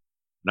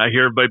 And I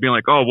hear everybody being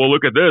like, oh, well,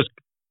 look at this.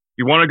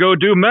 You want to go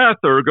do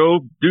meth or go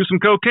do some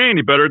cocaine,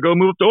 you better go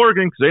move to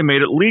Oregon because they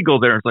made it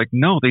legal there. It's like,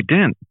 no, they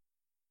didn't.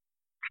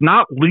 It's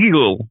not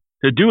legal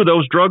to do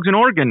those drugs in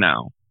Oregon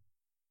now.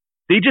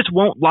 They just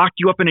won't lock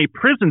you up in a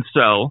prison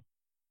cell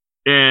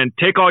and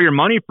take all your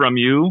money from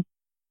you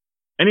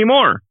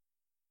anymore.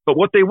 But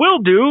what they will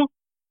do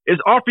is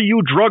offer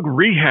you drug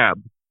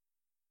rehab,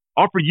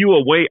 offer you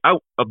a way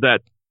out of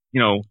that,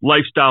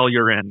 lifestyle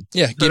you're in.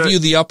 Yeah, give you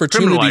the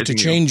opportunity to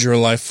change your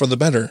life for the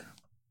better.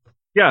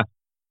 Yeah.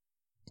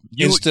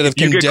 Instead of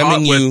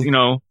condemning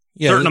you,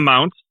 certain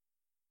amounts,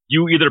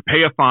 you either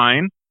pay a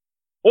fine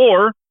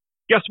or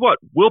guess what?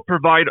 We'll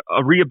provide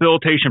a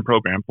rehabilitation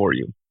program for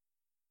you.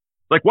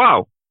 Like,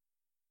 wow,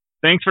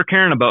 thanks for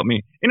caring about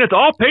me. And it's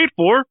all paid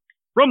for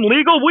from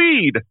legal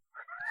weed.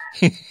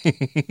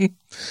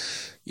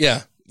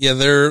 Yeah.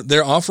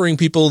 They're offering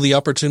people the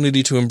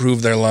opportunity to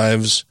improve their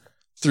lives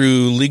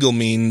through legal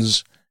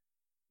means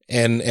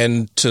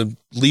and to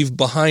leave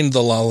behind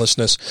the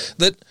lawlessness.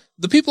 That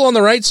the people on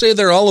the right say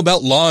they're all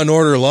about law and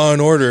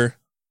order,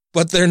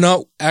 but they're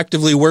not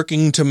actively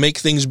working to make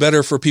things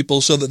better for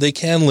people so that they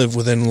can live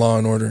within law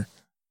and order.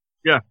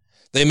 Yeah.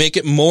 They make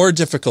it more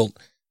difficult.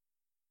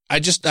 I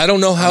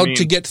don't know how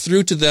to get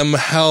through to them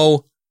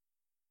how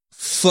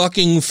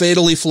fucking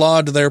fatally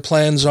flawed their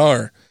plans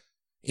are.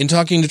 In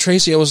talking to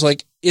Tracy, I was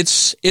like,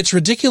 it's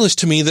ridiculous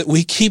to me that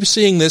we keep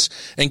seeing this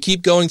and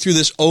keep going through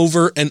this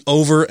over and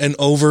over and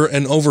over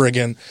and over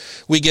again.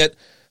 We get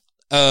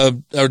a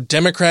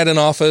Democrat in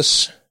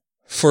office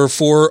for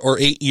 4 or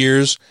 8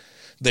 years.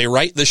 They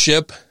right the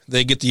ship.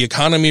 They get the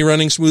economy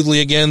running smoothly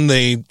again.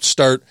 They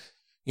start,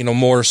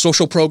 more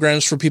social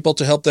programs for people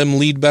to help them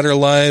lead better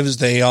lives.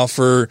 They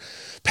offer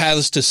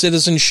paths to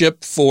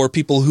citizenship for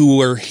people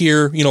who are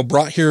here,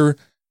 brought here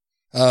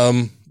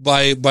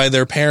by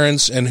their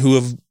parents and who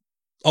have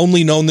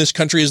only known this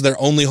country as their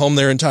only home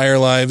their entire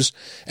lives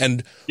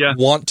and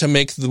want to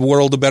make the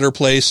world a better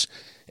place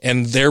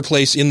and their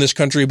place in this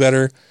country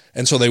better.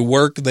 And so they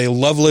work, they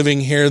love living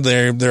here,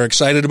 they're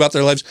excited about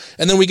their lives.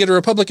 And then we get a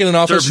Republican in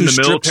office who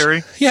strips.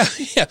 Military.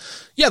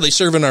 Yeah, they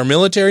serve in our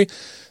military.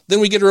 Then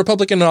we get a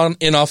Republican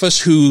in office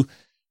who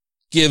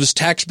gives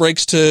tax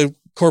breaks to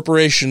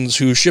corporations,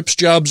 who ships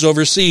jobs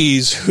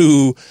overseas,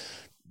 who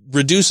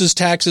reduces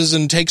taxes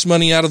and takes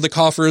money out of the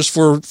coffers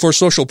for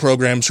social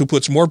programs, who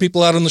puts more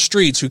people out on the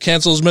streets, who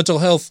cancels mental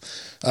health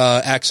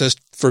access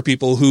for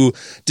people, who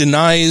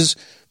denies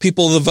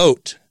people the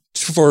vote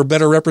for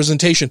better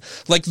representation.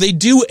 Like, they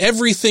do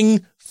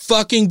everything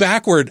fucking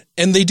backward,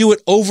 and they do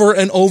it over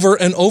and over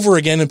and over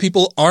again, and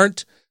people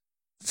aren't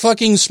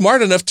fucking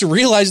smart enough to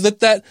realize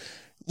that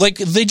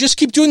they just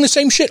keep doing the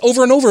same shit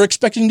over and over,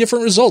 expecting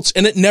different results,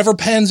 and it never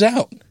pans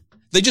out.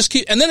 They just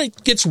keep, and then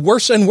it gets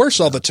worse and worse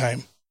all the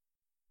time.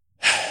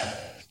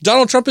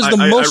 Donald Trump is the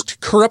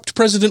most corrupt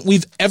president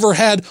we've ever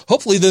had,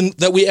 hopefully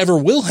that we ever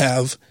will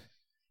have.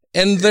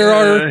 And there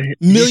are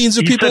millions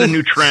of people. Set a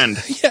new trend.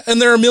 Yeah,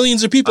 and there are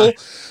millions of people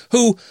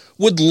who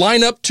would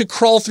line up to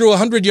crawl through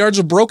 100 yards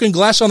of broken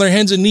glass on their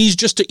hands and knees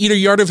just to eat a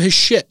yard of his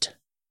shit.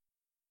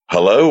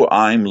 Hello,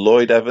 I'm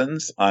Lloyd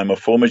Evans. I'm a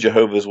former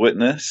Jehovah's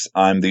Witness.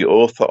 I'm the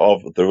author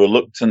of The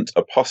Reluctant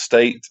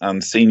Apostate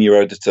and senior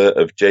editor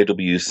of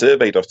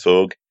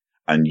jwsurvey.org.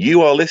 And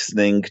you are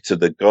listening to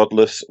The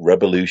Godless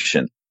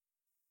Revolution.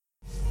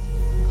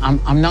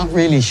 I'm not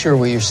really sure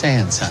what you're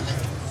saying, son.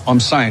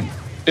 I'm saying,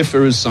 if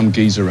there is some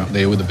geezer out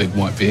there with a big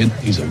white beard,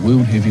 he's a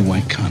real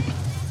heavyweight cunt.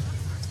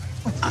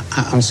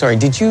 I'm sorry,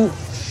 did you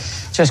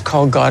just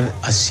call God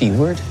a C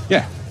word?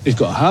 Yeah. He's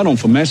got a hard-on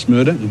for mass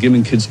murder and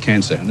giving kids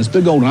cancer. And his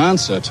big old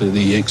answer to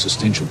the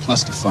existential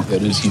clusterfuck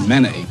that is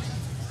humanity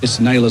is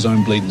to nail his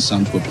own bleeding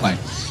son to a plate.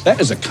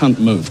 That is a cunt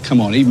move. Come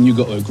on, even you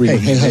got to agree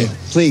with me. Hey,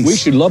 please. We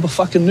should lob a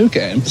fucking nuke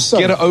at him. Sir.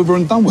 Get it over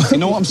and done with. You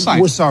know what I'm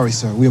saying? We're sorry,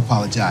 sir. We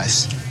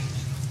apologize.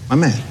 My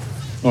man.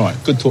 All right,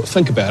 good talk.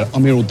 Think about it.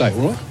 I'm here all day,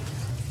 all right?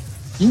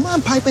 You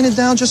mind piping it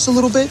down just a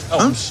little bit? Oh,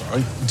 I'm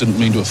sorry. Didn't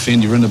mean to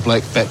offend your inner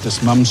Black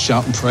Baptist mums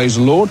shouting praise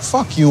the Lord.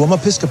 Fuck you. I'm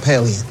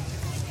Episcopalian.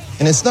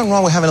 And there's nothing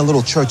wrong with having a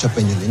little church up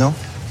in you know?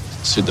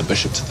 Said the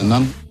bishop to the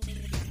nun.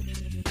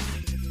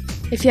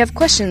 If you have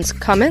questions,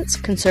 comments,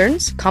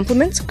 concerns,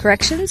 compliments,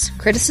 corrections,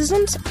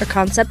 criticisms, or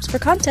concepts for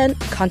content,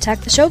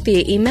 contact the show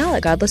via email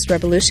at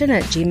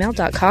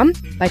godlessrevolution@gmail.com,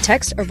 by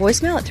text or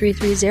voicemail at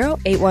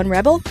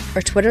 330-81-REBEL,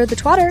 or Twitter the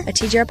twatter at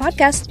TGR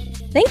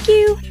Podcast. Thank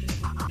you!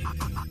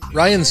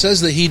 Ryan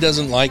says that he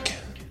doesn't like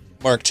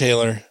Mark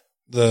Taylor,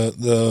 the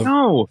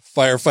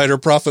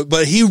firefighter prophet,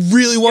 but he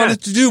really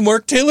wanted to do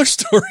Mark Taylor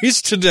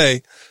stories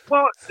today.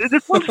 Well,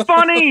 this one's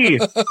funny.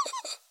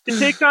 It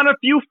takes on a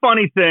few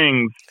funny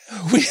things.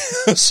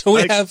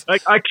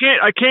 I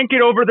can't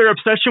get over their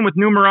obsession with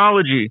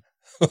numerology.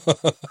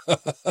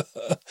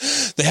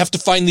 They have to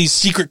find these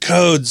secret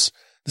codes,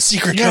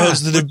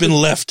 codes that have been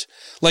left.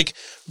 Like,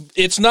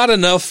 it's not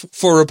enough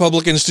for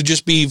Republicans to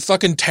just be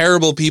fucking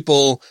terrible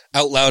people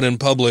out loud in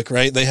public,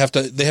 right? They have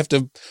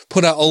to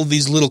put out all of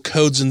these little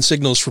codes and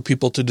signals for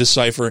people to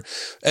decipher,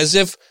 as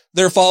if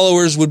their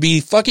followers would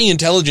be fucking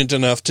intelligent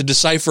enough to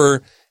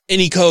decipher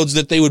any codes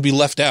that they would be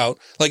left out.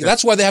 Like,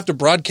 that's why they have to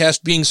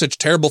broadcast being such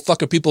terrible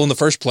fucking people in the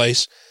first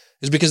place,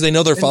 is because they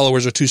know their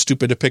followers are too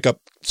stupid to pick up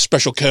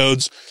special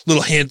codes,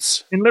 little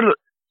hints. And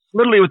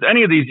literally with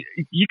any of these,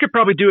 you could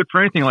probably do it for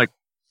anything. Like,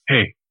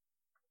 hey,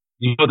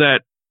 you know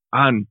that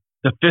on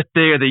the 5th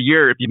day of the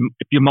year, if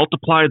you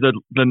multiply the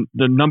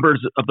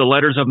numbers of the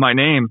letters of my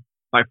name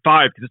by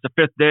 5, because it's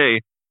the 5th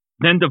day,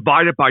 then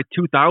divide it by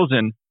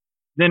 2,000,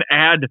 then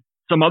add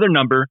some other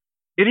number,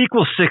 it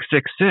equals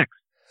 666.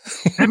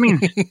 That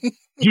means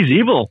he's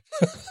evil.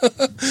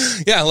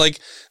 Yeah, like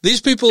these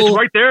people, it's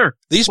right there.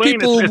 These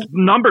people, it's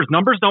numbers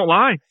don't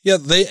lie. Yeah,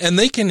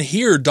 they can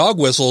hear dog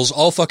whistles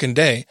all fucking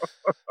day.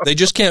 They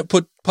just can't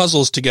put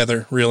puzzles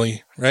together,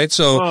 really, right?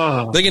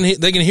 So they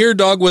can hear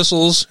dog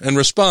whistles and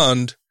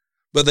respond,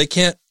 but they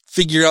can't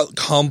figure out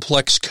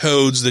complex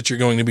codes that you're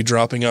going to be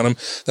dropping on them.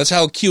 That's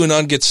how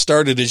QAnon gets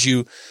started.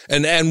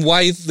 And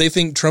why they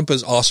think Trump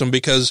is awesome,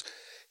 because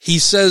he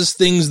says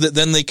things that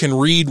then they can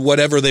read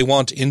whatever they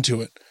want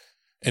into it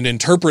and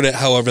interpret it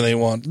however they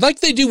want, like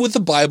they do with the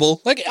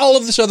Bible, like all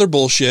of this other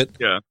bullshit.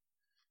 Yeah.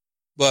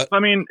 But I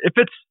mean, if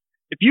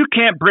you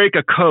can't break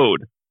a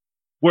code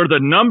where the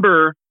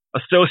number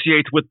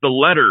associates with the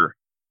letter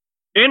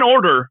in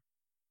order,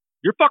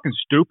 you're fucking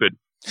stupid.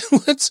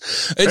 That's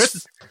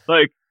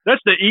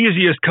the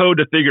easiest code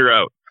to figure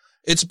out.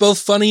 It's both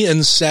funny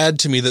and sad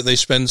to me that they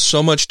spend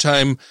so much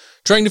time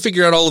trying to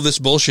figure out all of this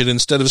bullshit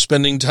instead of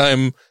spending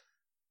time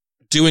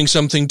doing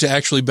something to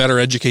actually better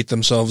educate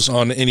themselves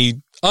on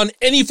any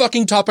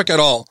fucking topic at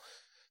all.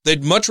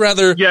 They'd much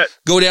rather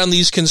go down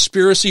these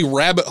conspiracy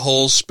rabbit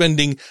holes,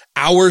 spending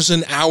hours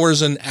and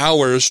hours and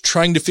hours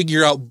trying to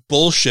figure out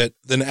bullshit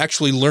than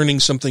actually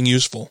learning something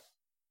useful.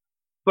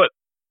 But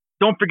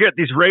don't forget,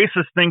 these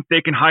racists think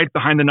they can hide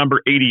behind the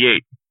number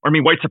 88.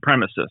 White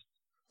supremacists.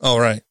 Oh,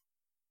 right.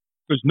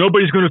 Because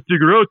nobody's going to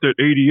figure out that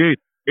 88,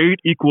 8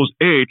 equals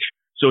H,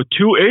 so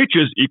 2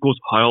 H's equals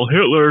Heil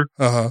Hitler.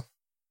 Uh-huh.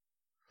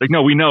 Like,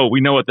 no, we know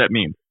what that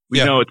means.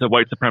 We know it's a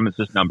white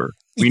supremacist number.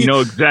 We know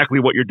exactly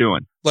what you're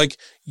doing. Like,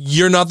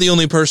 you're not the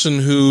only person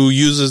who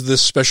uses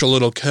this special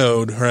little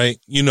code, right?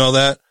 You know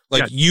that?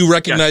 Like, you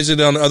recognize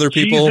it on other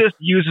people. Jesus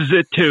uses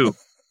it too.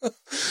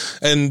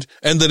 and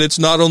that it's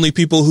not only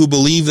people who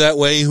believe that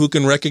way who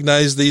can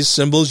recognize these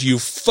symbols, you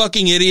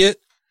fucking idiot.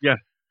 Yes,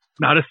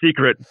 not a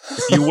secret.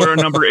 If you wear a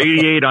number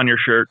 88 on your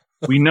shirt,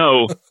 we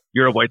know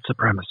you're a white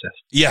supremacist.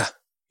 Yeah.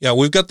 Yeah,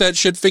 we've got that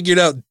shit figured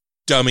out,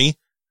 dummy.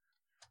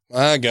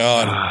 My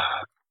God.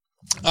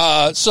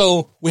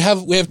 So we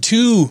have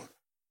 2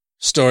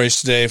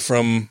 stories today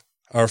from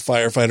our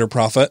firefighter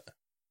prophet.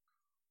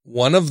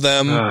 One of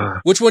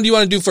them, which one do you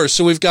want to do first?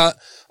 So we've got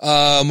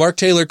Mark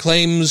Taylor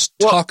claims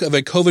talk of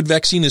a COVID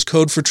vaccine is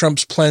code for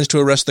Trump's plans to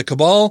arrest the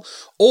cabal,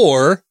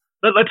 or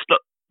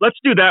let's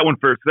do that one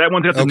first. That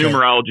one's got the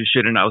numerology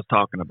shit and I was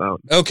talking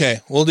about. Okay,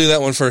 we'll do that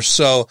one first.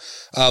 So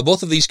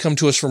both of these come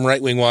to us from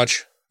Right Wing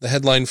Watch. The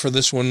headline for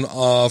this one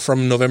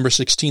from November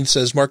 16th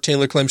says, Mark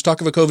Taylor claims talk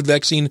of a COVID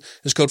vaccine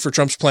is code for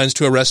Trump's plans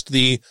to arrest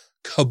the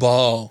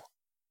cabal.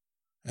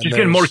 And she's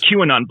getting more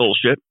QAnon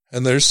bullshit.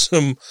 And there's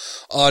some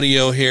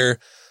audio here.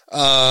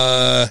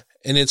 And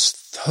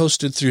it's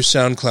hosted through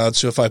SoundCloud.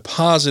 So if I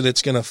pause it,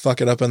 it's going to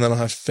fuck it up and then I'll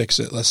have to fix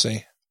it. Let's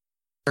see.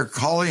 They're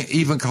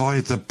even calling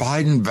it the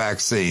Biden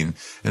vaccine.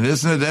 And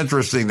isn't it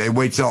interesting? They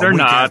wait till a week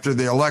after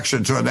the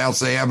election to announce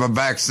they have a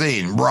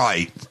vaccine.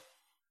 Right.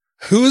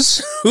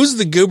 Who's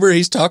the goober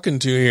he's talking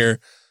to here?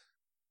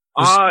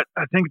 I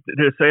think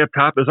to say up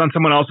top is on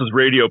someone else's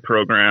radio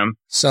program.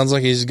 Sounds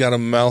like he's got a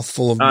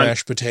mouthful of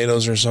mashed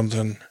potatoes or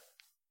something.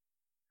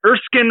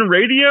 Erskine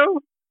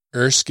Radio?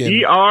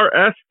 Erskine.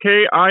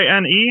 Erskine?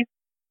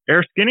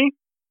 Erskine?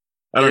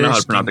 I don't know how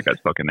to pronounce the guy's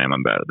fucking name.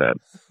 I'm bad at that.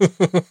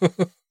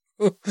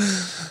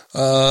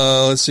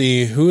 Let's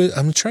see.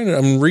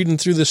 I'm reading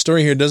through the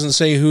story here. It doesn't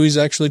say who he's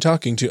actually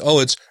talking to. Oh,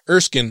 it's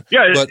Erskine.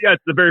 Yeah,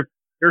 it's the very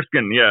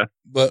Erskine, yeah.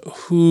 But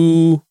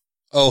who...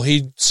 Oh,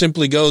 he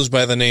simply goes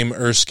by the name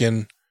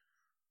Erskine.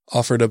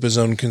 Offered up his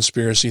own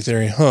conspiracy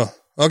theory. Huh.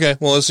 Okay,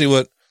 well, let's see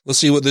what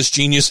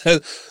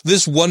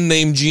this one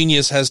name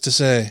genius has to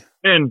say.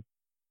 And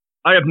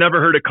I have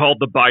never heard it called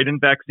the Biden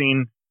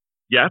vaccine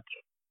yet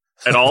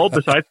at all,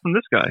 besides from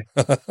this guy.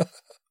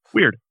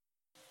 Weird.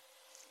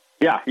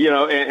 Yeah,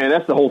 and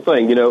that's the whole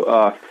thing.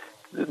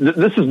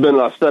 This has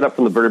been set up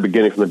from the very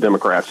beginning from the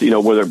Democrats,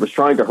 whether it was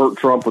trying to hurt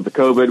Trump with the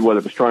COVID, whether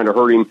it was trying to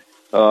hurt him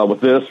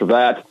with this or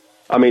that.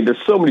 I mean,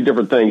 there's so many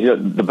different things.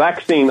 The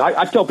vaccine,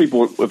 I tell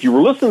people, if you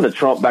were listening to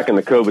Trump back in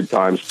the COVID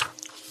times,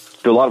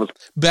 to a lot of us.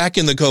 Back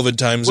in the COVID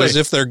times, as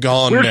if they're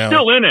gone now. We're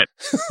still in it.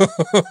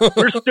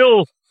 We're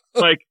still,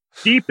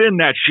 deep in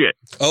that shit.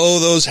 Oh,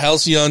 those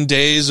halcyon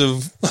days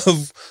of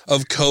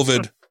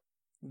COVID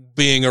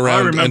being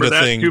around. I remember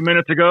that thing. 2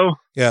 minutes ago.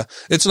 Yeah.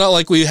 It's not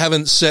like we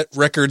haven't set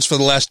records for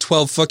the last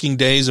 12 fucking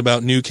days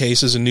about new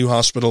cases and new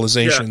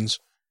hospitalizations.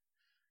 Yeah.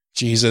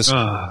 Jesus.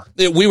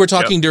 We were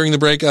talking during the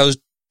break. I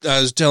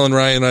was telling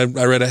Ryan,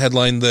 I read a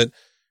headline that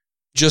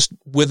just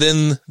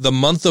within the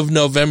month of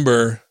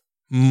November,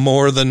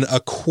 more than a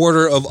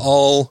quarter of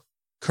all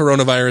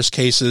coronavirus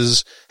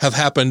cases have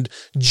happened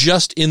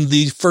just in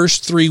the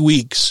first 3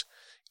 weeks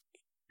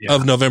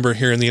of November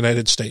here in the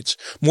United States.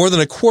 More than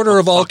a quarter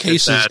of all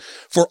cases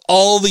for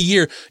all the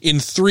year. In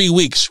 3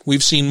 weeks,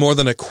 we've seen more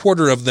than a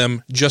quarter of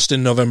them just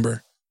in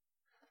November.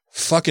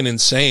 Fucking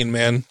insane,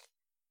 man.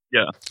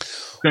 Yeah.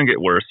 It's going to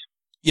get worse.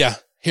 Yeah.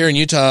 Here in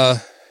Utah,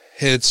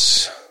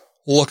 it's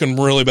looking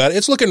really bad.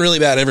 It's looking really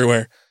bad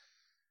everywhere.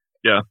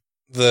 Yeah.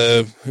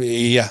 We're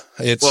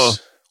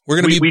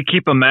going to we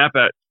keep a map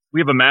we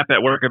have a map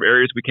at work of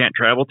areas we can't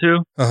travel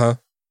to. Uh-huh.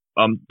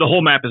 The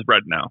whole map is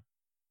red now.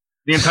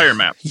 The entire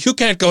map. You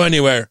can't go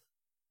anywhere.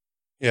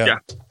 Yeah.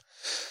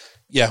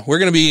 Yeah. We're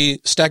going to be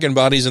stacking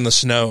bodies in the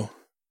snow.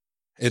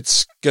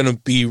 It's going to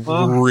be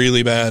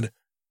really bad.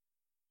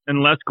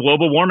 Unless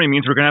global warming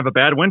means we're going to have a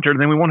bad winter,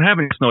 then we won't have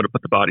any snow to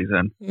put the bodies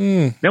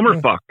in. Then we're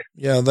fucked.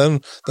 Yeah.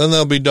 Then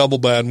they'll be double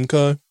bad.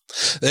 Okay.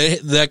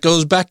 That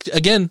goes back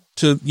again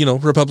to,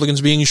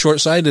 Republicans being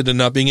short-sighted and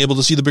not being able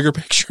to see the bigger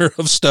picture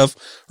of stuff,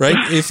 right?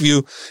 If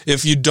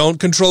you don't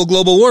control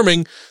global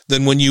warming,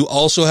 then when you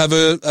also have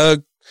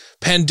a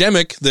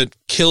pandemic that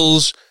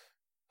kills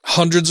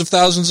hundreds of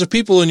thousands of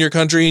people in your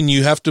country and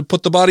you have to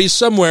put the bodies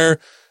somewhere,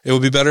 it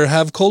would be better to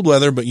have cold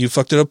weather, but you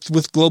fucked it up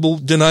with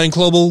denying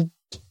global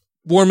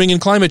warming and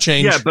climate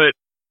change. Yeah,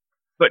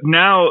 but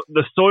now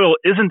the soil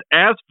isn't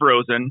as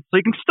frozen, so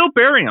you can still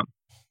bury them.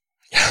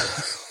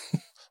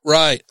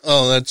 Right.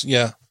 Oh, that's,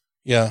 yeah.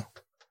 Yeah.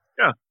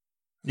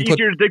 It's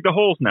easier to dig the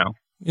holes now.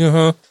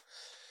 Uh-huh.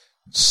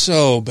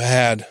 So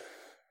bad.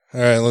 All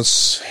right,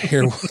 let's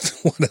hear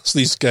what else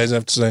these guys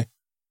have to say.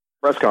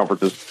 Press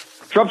conferences.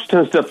 Trump's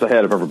 10 steps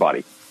ahead of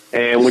everybody.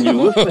 And when you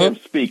listen to him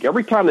speak,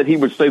 every time that he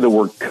would say the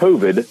word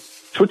COVID,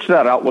 switch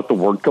that out with the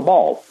word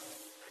cabal.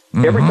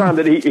 Mm-hmm. Every time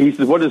that he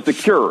says, what is the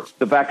cure?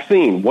 The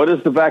vaccine. What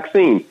is the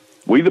vaccine?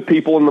 We, the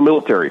people in the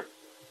military.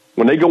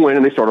 When they go in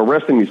and they start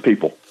arresting these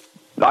people.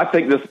 I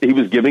think he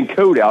was giving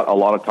code out a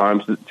lot of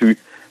times to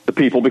the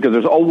people because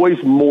there's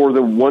always more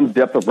than one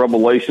depth of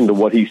revelation to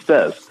what he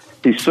says.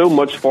 He's so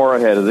much far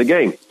ahead of the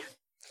game.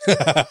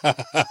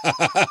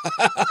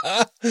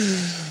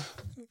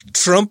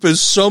 Trump is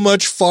so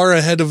much far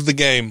ahead of the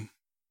game.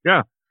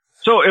 Yeah.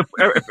 So if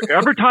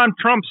every time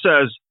Trump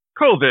says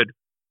COVID,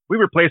 we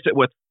replace it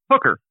with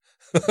hooker.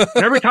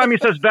 And every time he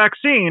says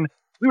vaccine,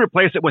 we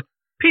replace it with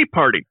pea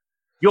party.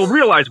 You'll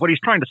realize what he's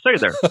trying to say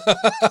there.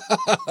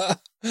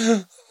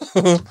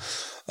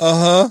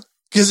 Uh-huh.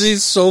 Because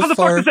he's so far. How the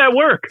fuck does that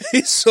work?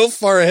 He's so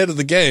far ahead of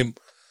the game.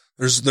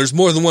 There's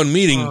more than one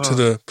meaning to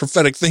the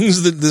prophetic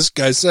things that this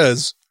guy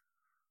says.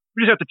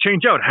 We just have to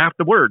change out half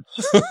the words.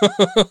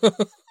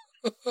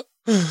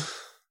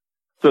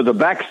 So the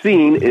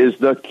vaccine is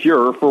the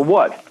cure for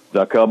what?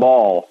 The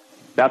cabal.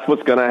 That's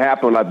what's going to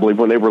happen, I believe,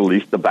 when they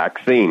release the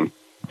vaccine.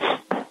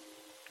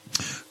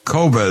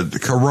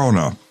 COVID,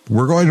 corona.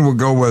 We're going to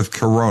go with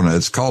corona.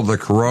 It's called the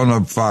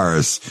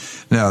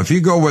coronavirus. Now, if you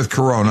go with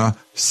corona,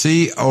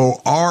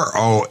 C-O-R-O-N-A,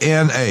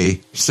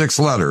 6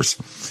 letters.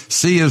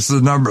 C is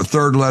the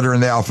third letter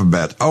in the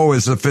alphabet. O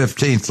is the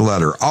 15th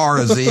letter. R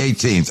is the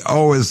 18th.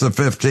 O is the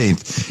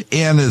 15th.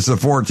 N is the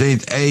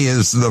 14th. A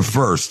is the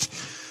 1st.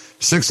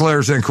 6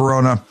 letters in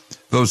corona.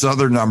 Those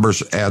other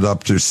numbers add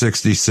up to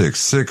 66.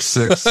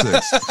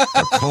 666.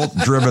 A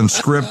cult-driven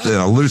script and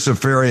a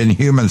Luciferian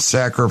human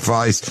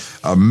sacrifice,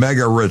 a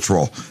mega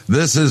ritual.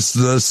 This is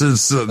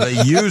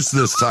they use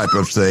this type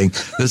of thing.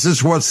 This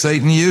is what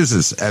Satan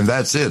uses, and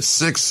that's it.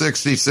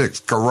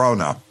 666,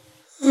 corona.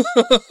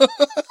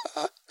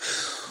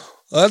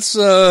 That's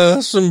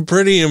some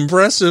pretty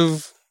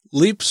impressive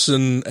leaps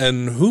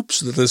and hoops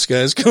that this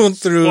guy's going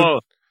through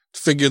to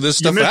figure this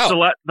stuff out. You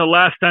missed the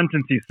last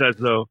sentence he says,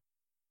 though.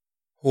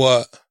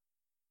 What?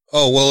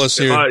 Oh, well, let's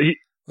see.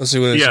 Let's see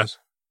what it says.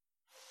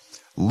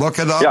 Look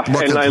it up.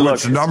 Look at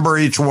which number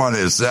each one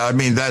is. I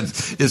mean,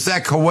 is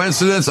that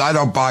coincidence? I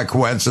don't buy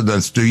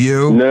coincidence. Do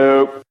you?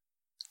 Nope.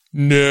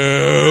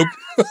 Nope.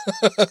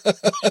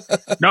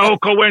 No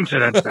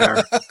coincidence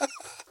there.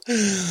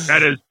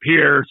 That is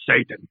pure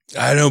Satan.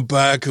 I don't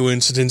buy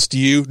coincidence. Do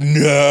you?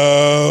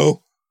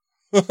 No.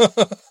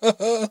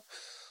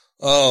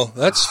 Oh,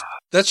 that's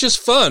just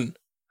fun.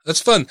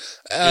 That's fun.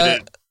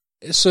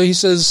 So he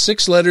says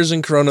 6 letters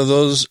in Corona.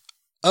 Those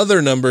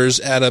other numbers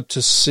add up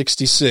to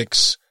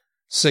 66.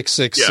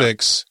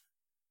 666.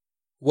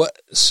 What?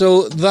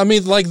 So, I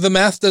mean, like, the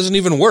math doesn't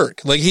even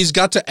work. Like, he's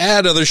got to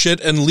add other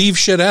shit and leave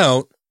shit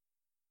out.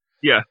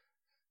 Yeah.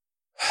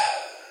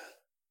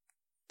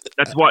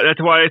 That's why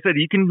I said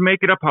you can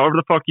make it up however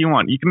the fuck you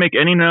want. You can make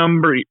any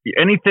number,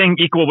 anything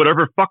equal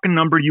whatever fucking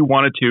number you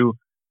wanted to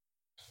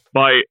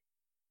by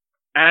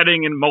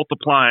adding and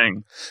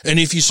multiplying. And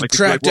if you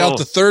subtract out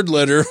the third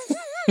letter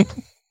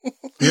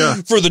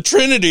for the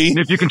Trinity. And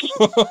if you can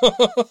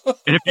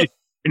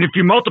and if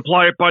you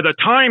multiply it by the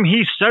time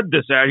he said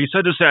this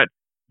at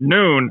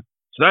noon,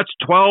 so that's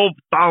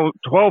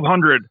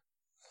 1,200.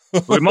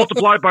 We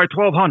multiply it by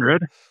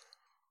 1,200.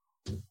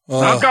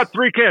 I've got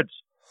 3 kids.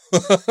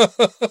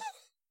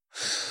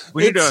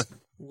 We need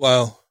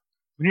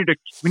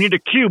to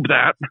cube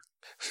that.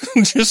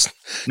 just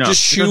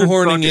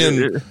shoehorning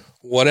in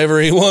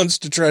whatever he wants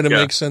to try to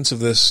make sense of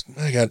this.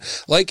 My God,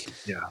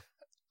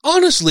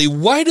 honestly,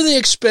 why do they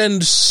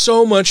expend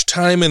so much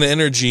time and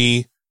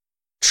energy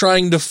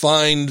trying to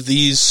find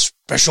these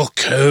special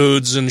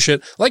codes and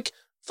shit? Like,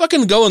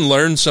 fucking go and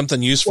learn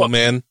something useful,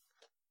 man.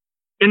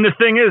 And the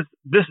thing is,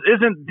 this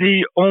isn't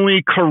the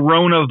only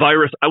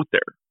coronavirus out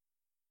there.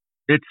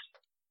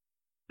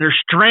 There's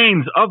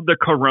strains of the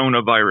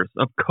coronavirus,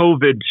 of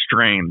COVID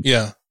strains.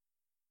 Yeah.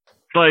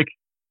 It's like,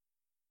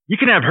 you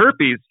can have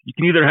herpes. You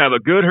can either have a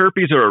good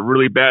herpes or a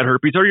really bad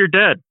herpes, or you're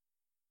dead.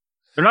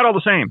 They're not all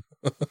the same.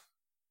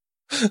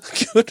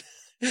 Good.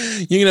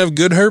 You can have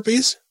good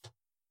herpes?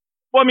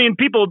 Well, I mean,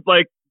 people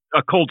like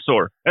a cold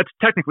sore. That's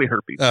technically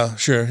herpes. Oh,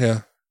 sure,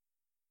 yeah.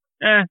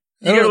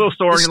 You get a little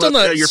sore and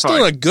you're still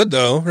fine. not good,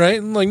 though,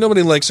 right? Like,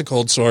 nobody likes a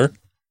cold sore.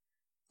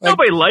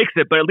 Nobody likes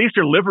it, but at least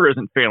your liver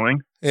isn't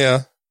failing.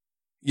 Yeah.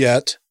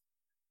 Yet.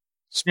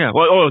 Yeah,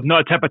 well, no,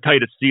 it's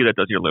hepatitis C that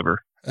does your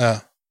liver.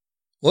 Well,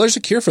 there's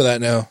a cure for that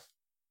now.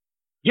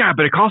 Yeah,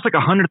 but it costs like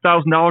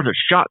 $100,000 a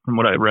shot from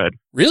what I read.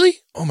 Really?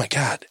 Oh, my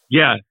God.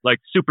 Yeah, like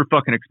super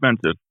fucking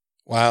expensive.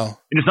 Wow.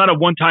 And it's not a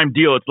one-time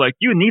deal. It's like,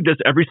 you need this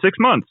every 6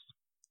 months.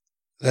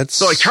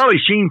 So, like, Charlie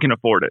Sheen can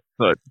afford it,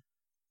 but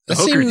the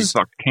hookers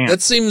can't.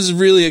 That seems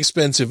really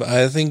expensive.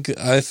 I think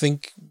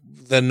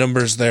the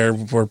numbers there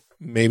were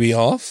maybe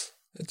off.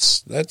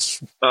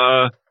 That's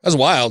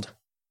wild.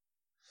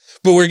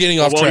 But we're getting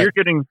off track. You're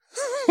getting,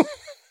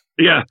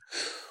 yeah.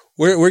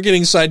 We're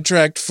getting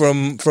sidetracked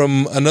from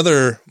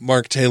another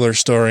Mark Taylor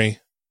story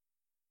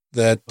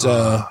that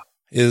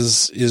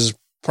is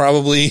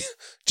probably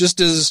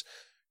just as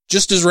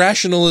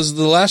rational as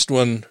the last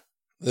one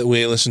that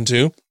we listened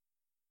to.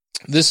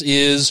 This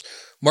is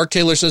Mark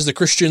Taylor says the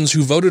Christians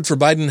who voted for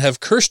Biden have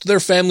cursed their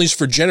families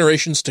for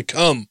generations to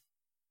come.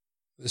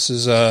 This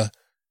is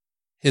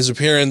his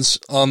appearance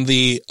on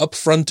the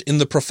Upfront in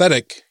the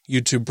Prophetic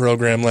YouTube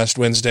program last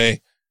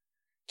Wednesday.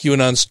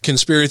 QAnon's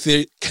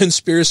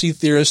conspiracy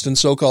theorist and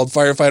so-called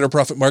firefighter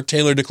prophet Mark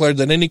Taylor declared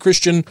that any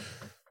Christian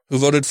who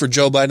voted for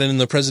Joe Biden in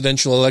the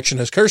presidential election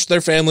has cursed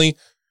their family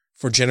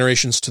for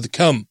generations to the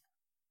come.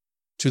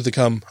 To the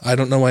come. I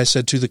don't know why I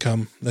said to the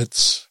come.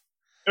 That's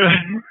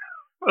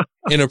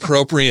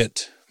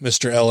inappropriate,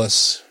 Mr.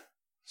 Ellis.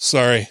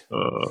 Sorry.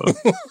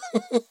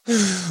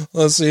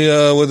 Let's see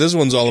what this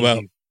one's all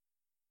about.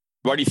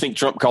 Why do you think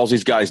Trump calls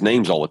these guys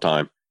names all the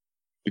time?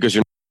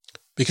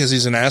 Because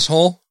he's an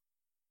asshole?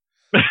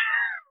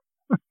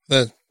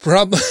 The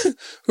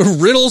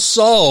riddle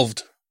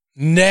solved.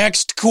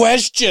 Next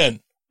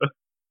question.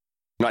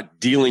 Not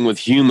dealing with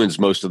humans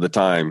most of the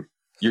time.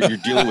 You're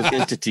dealing with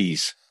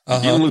entities.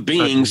 You're dealing with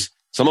beings.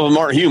 Some of them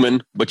aren't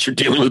human, but you're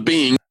dealing with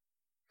beings.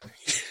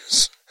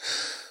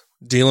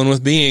 Dealing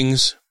with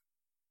beings.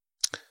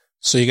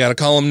 So you got to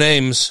call them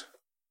names.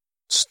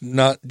 It's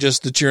not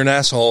just that you're an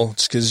asshole.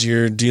 It's because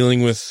you're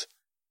dealing with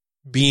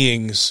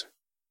beings.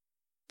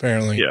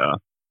 Apparently. Yeah.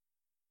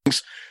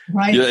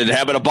 Right. You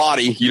inhabit a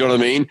body, you know what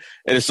I mean?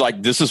 And it's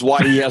like, this is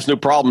why he has no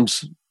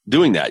problems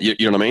doing that. You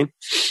know what I mean?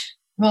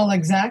 Well,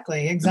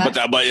 exactly.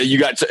 But you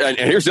got, and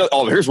here's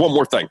one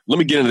more thing. Let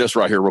me get into this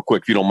right here real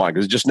quick, if you don't mind,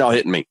 because it's just now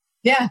hitting me.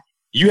 Yeah.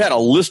 You had a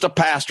list of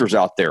pastors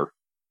out there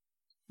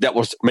that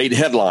was made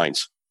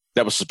headlines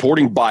that was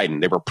supporting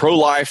Biden. They were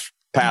pro-life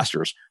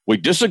pastors. We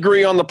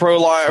disagree on the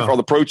pro-life or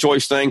the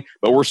pro-choice thing,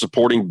 but we're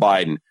supporting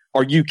Biden.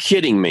 Are you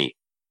kidding me?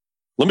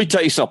 Let me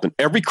tell you something.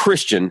 Every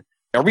Christian,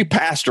 every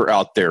pastor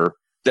out there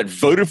that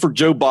voted for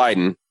Joe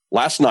Biden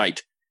last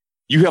night,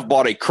 you have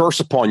brought a curse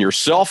upon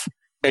yourself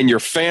and your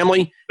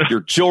family,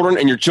 your children,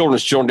 and your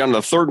children's children down to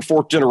the third and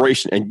fourth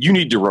generation, and you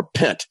need to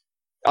repent.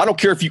 I don't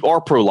care if you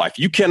are pro-life.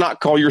 You cannot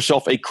call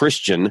yourself a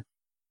Christian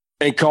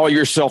and call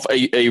yourself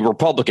a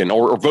Republican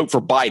or vote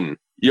for Biden.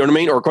 You know what I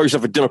mean? Or call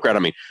yourself a Democrat, I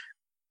mean.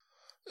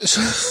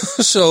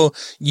 So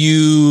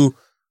your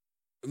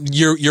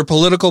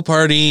political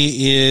party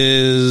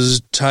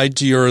is tied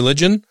to your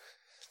religion?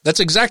 That's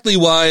exactly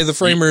why the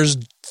framers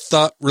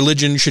thought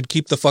religion should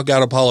keep the fuck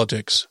out of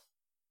politics.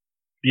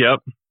 Yep.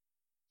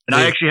 And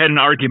I actually had an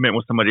argument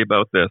with somebody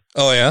about this.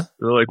 Oh, yeah?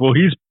 They're like, well,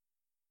 he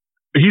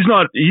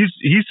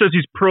says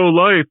he's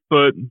pro-life,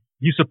 but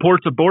he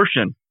supports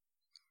abortion.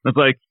 It's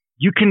like,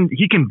 he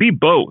can be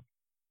both.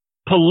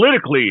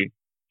 Politically,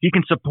 he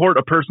can support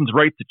a person's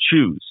right to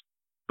choose.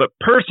 But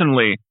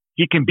personally,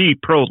 he can be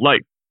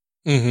pro-life.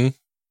 Mm-hmm.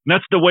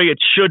 That's the way it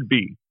should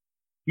be.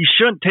 He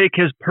shouldn't take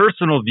his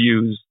personal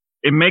views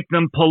and make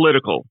them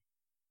political.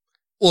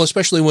 Well,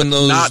 especially when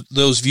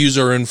those views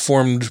are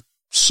informed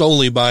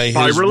solely by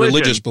his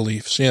religious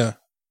beliefs. Yeah.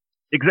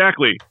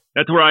 Exactly.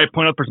 That's where I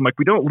point out for some, like,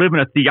 we don't live in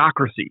a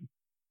theocracy.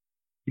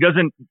 He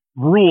doesn't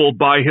rule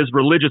by his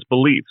religious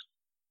beliefs,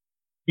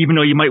 even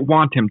though you might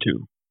want him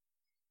to.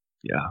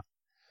 Yeah.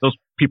 Those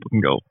people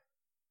can go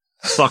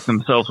fuck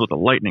themselves with a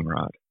lightning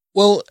rod.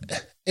 Well,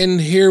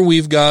 and here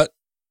we've got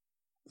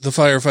the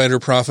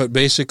firefighter prophet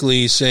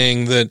basically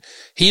saying that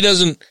he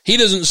doesn't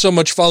so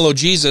much follow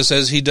Jesus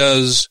as he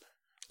does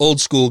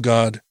old school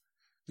God,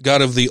 the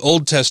God of the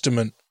Old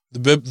Testament,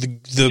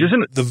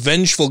 the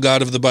vengeful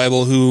God of the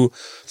Bible, who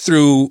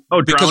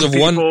because of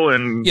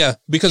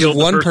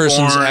one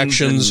person's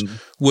actions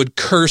would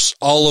curse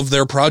all of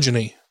their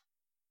progeny,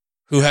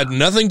 who had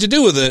nothing to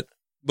do with it,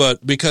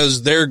 but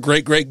because their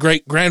great great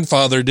great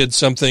grandfather did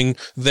something,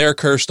 they're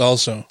cursed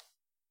also.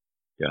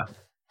 Yeah,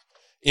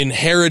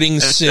 inheriting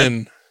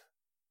sin.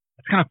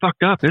 It's kind of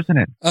fucked up, isn't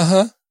it?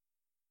 Uh-huh.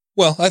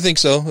 Well, I think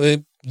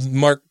so.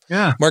 Mark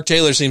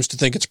Taylor seems to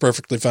think it's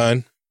perfectly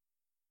fine.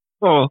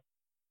 Well,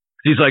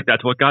 he's like,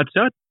 that's what God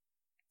said.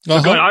 The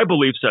God I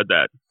believe said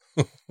that.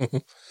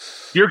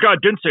 Your God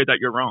didn't say that,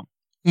 you're wrong.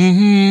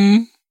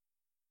 Mm-hmm.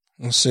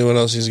 Let's see what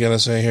else he's got to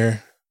say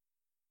here.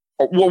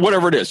 Well,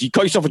 whatever it is. You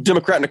call yourself a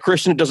Democrat and a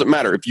Christian, it doesn't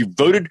matter. If you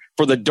voted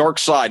for the dark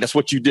side, that's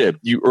what you did.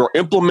 You are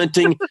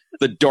implementing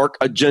the dark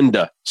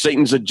agenda,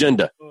 Satan's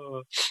agenda,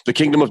 the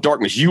kingdom of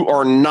darkness. You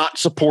are not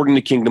supporting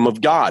the kingdom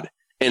of God.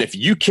 And if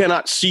you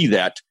cannot see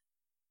that,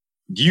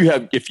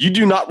 if you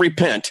do not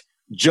repent,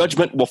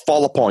 judgment will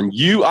fall upon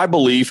you, I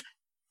believe,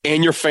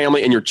 and your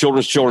family and your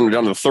children's children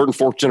down to the third and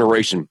fourth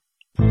generation.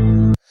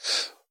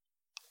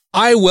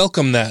 I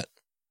welcome that.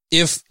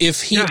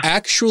 If he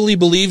actually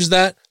believes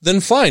that, then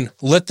fine.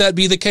 Let that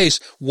be the case.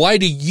 Why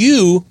do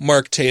you,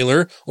 Mark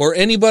Taylor, or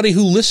anybody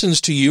who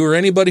listens to you or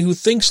anybody who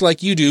thinks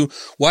like you do,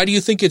 why do you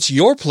think it's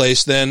your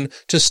place then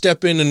to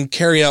step in and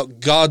carry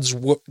out God's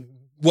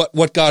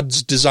what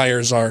God's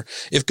desires are?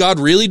 If God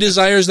really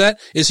desires that,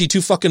 is he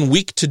too fucking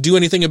weak to do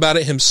anything about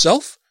it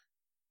himself?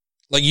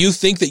 Like, you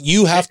think that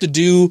you have to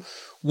do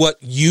what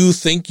you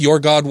think your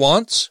God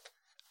wants,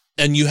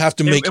 and you have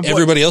to make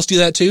everybody else do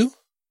that too?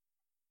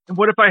 And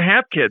what if I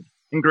have kids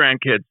and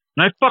grandkids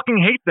and I fucking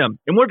hate them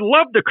and would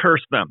love to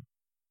curse them?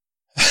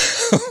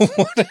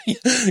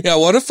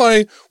 What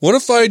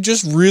if I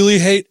just really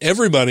hate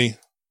everybody?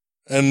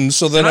 And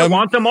so then I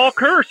want them all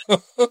cursed.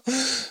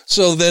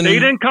 So then they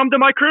didn't come to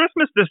my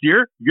Christmas this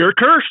year. You're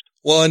cursed.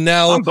 Well, and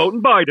now I'm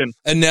voting Biden.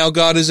 And now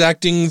God is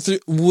acting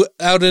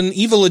out an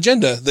evil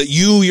agenda that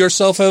you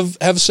yourself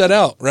have set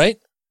out, right?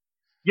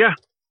 Yeah.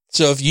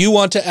 So if you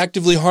want to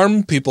actively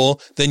harm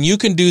people, then you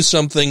can do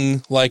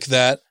something like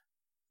that.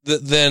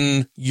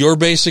 Then you're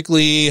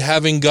basically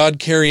having God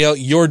carry out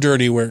your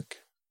dirty work.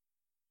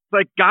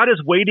 Like, God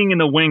is waiting in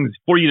the wings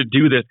for you to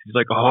do this. He's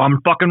like, oh, I'm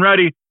fucking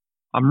ready.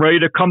 I'm ready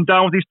to come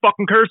down with these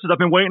fucking curses. I've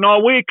been waiting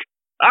all week.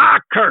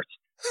 Curse.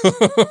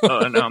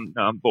 Now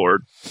I'm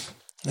bored.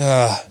 He's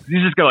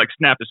just got to, like,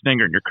 snap his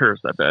finger and you're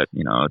cursed, I bet.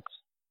 You know, it's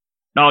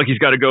not like he's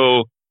got to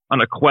go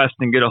on a quest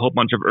and get a whole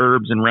bunch of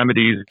herbs and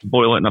remedies,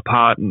 boil it in a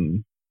pot,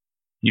 and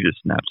he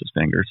just snaps his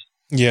fingers.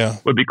 Yeah.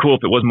 Would be cool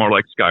if it was more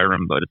like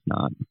Skyrim, but it's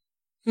not.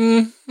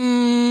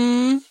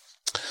 Mm-hmm.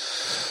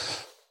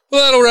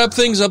 Well, that'll wrap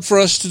things up for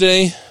us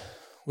today.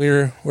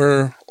 We're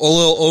a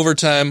little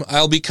overtime.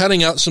 I'll be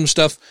cutting out some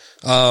stuff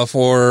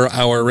for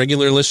our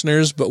regular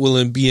listeners, but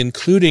we'll be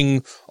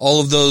including all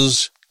of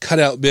those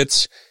cutout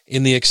bits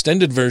in the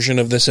extended version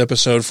of this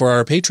episode for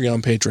our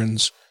Patreon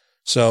patrons.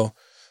 So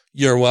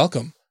you're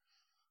welcome.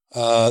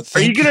 Are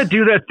you going to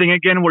do that thing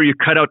again where you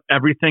cut out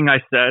everything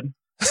I said?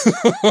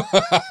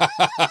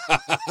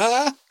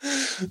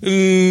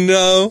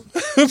 No,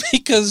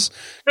 because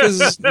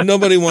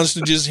nobody wants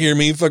to just hear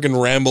me fucking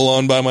ramble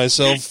on by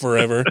myself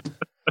forever.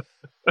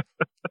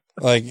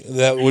 Like,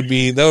 that would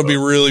be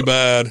really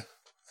bad.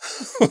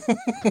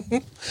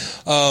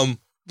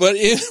 But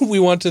if we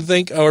want to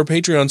thank our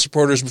Patreon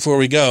supporters before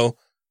we go,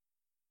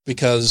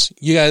 because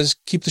you guys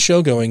keep the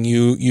show going.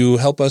 You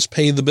help us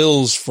pay the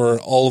bills for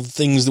all of the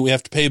things that we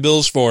have to pay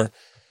bills for.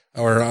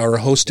 Our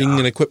hosting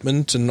and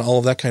equipment and all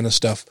of that kind of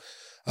stuff.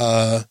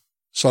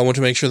 So I want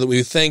to make sure that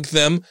we thank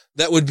them.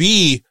 That would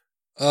be,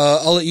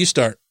 I'll let you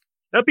start.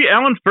 That'd be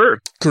Alan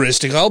Firth.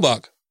 Christy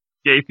Halbach.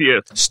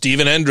 Atheist.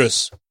 Stephen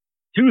Andrus.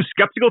 Two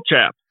skeptical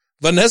chaps.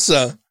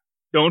 Vanessa.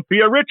 Don't be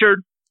a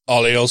Richard.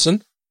 Ollie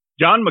Olson.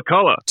 John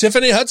McCullough.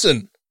 Tiffany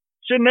Hudson.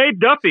 Sinead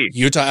Duffy.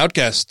 Utah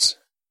Outcasts.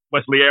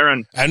 Wesley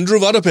Aaron. Andrew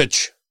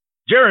Vodopich.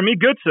 Jeremy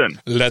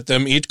Goodson. Let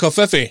Them Eat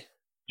Kofefe.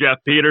 Jeff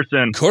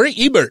Peterson. Corey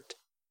Ebert.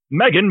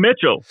 Megan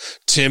Mitchell.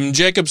 Tim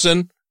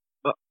Jacobson.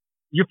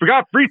 You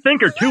forgot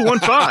Freethinker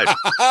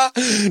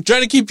 215.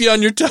 Trying to keep you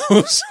on your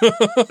toes.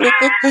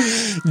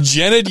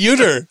 Janet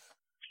Uter.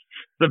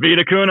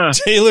 Savita Kuna.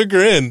 Taylor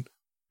Grin.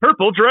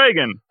 Purple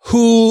Dragon.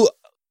 Who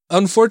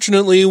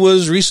unfortunately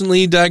was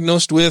recently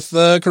diagnosed with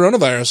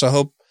coronavirus. I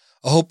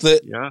hope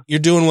that you're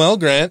doing well,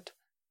 Grant.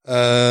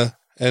 And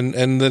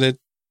that it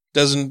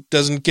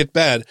doesn't get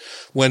bad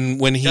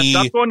when he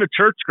stop going to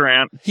church,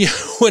 Grant. Yeah,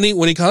 when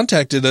he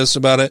contacted us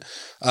about it,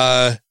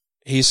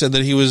 he said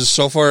that he was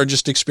so far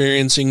just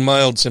experiencing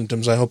mild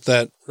symptoms. I hope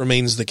that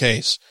remains the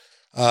case.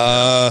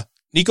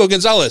 Nico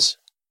Gonzalez,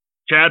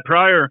 Chad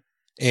Pryor,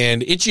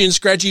 and Itchy and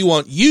Scratchy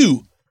want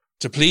you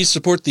to please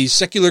support the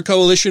Secular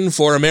Coalition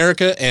for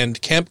America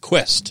and Camp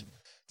Quest.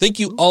 Thank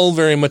you all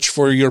very much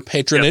for your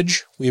patronage.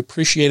 Yep. We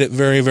appreciate it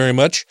very, very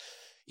much.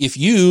 If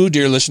you,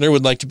 dear listener,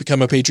 would like to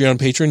become a Patreon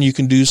patron, you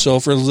can do so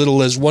for as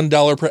little as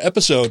 $1 per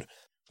episode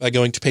by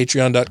going to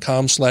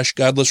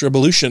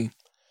patreon.com/godlessrevolution.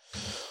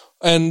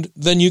 And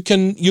then you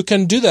can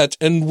do that,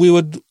 and we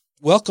would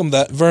welcome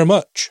that very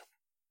much.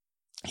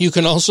 You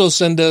can also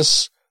send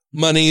us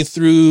money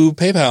through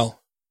PayPal,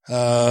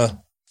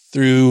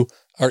 through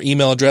our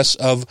email address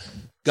of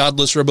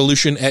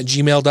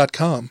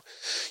godlessrevolution@gmail.com.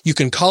 You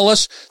can call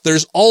us.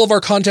 There's all of our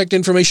contact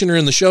information are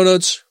in the show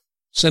notes.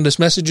 Send us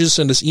messages,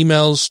 send us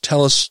emails,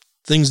 tell us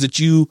things that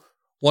you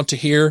want to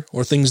hear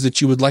or things that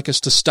you would like us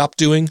to stop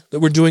doing that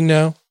we're doing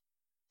now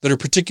that are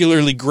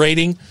particularly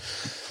grating.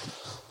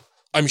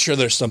 I'm sure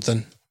there's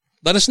something.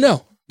 Let us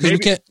know,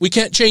 because we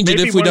can't change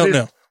it if we don't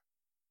know.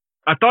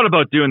 I thought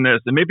about doing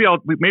this, and maybe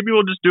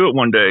we'll just do it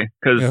one day,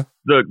 because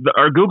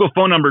our Google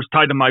phone number is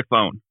tied to my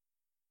phone,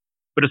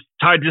 but it's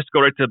tied just to go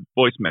right to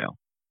voicemail.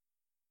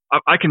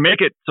 I can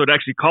make it so it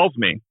actually calls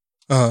me.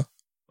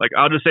 Like,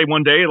 I'll just say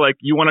one day, like,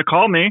 you want to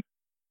call me?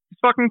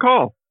 Just fucking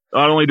call.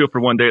 I'll only do it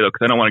for one day, though,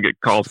 because I don't want to get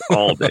calls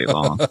all day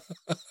long.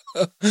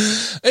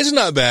 It's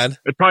not bad.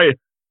 It'd probably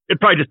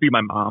just be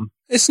my mom.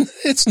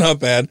 It's not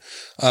bad.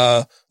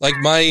 Like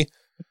my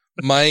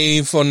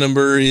phone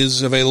number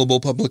is available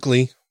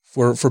publicly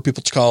for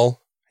people to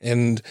call,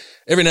 and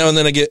every now and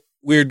then I get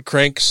weird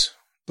cranks,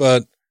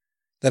 but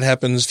that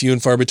happens few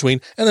and far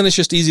between. And then it's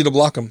just easy to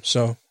block them,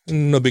 so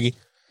no biggie.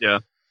 Yeah.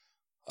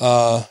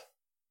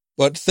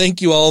 But thank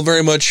you all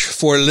very much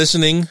for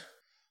listening.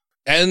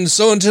 And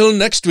so until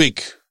next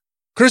week,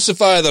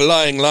 crucify the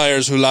lying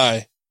liars who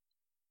lie.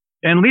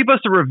 And leave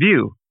us a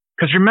review,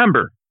 because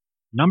remember,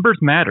 numbers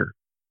matter.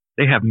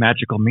 They have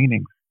magical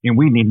meanings, and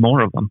we need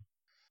more of them.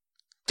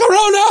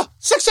 Corona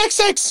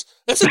 666!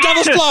 That's a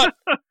devil's plot!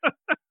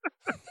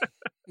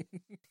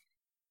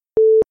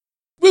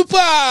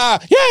 Whoopah!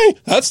 Yay!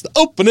 That's the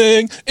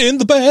opening in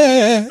the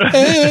bag!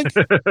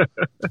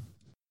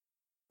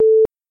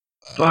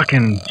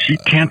 Fucking, she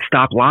can't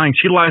stop lying.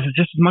 She lies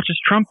just as much as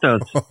Trump does.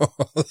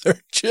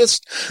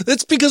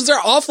 That's because they're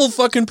awful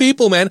fucking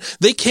people, man.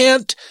 They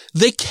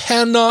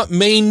cannot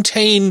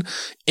maintain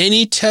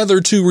any tether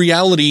to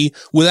reality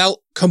without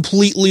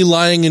completely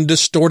lying and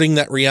distorting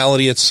that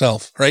reality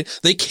itself, right?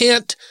 They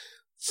can't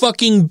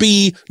fucking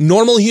be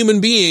normal human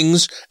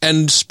beings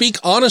and speak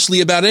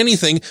honestly about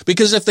anything,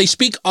 because if they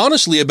speak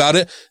honestly about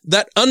it,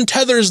 that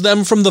untethers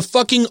them from the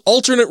fucking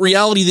alternate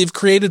reality they've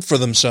created for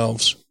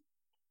themselves.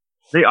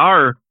 They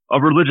are a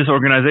religious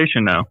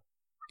organization now.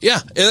 Yeah,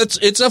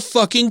 it's a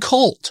fucking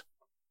cult.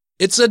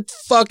 It's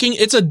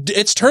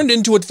turned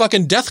into a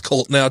fucking death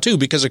cult now too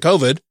because of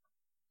COVID.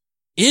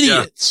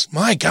 Idiots. Yeah.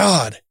 My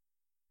God.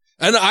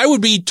 And I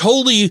would be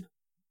totally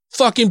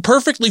fucking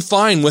perfectly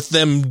fine with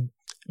them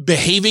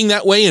behaving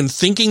that way and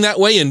thinking that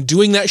way and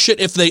doing that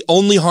shit if they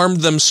only harmed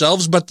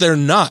themselves, but they're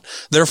not.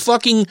 They're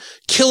fucking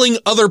killing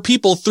other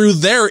people through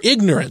their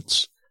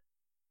ignorance.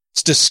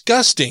 It's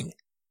disgusting.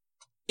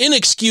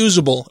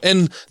 Inexcusable.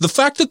 And the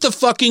fact that the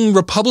fucking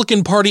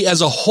Republican Party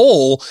as a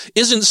whole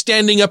isn't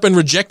standing up and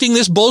rejecting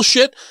this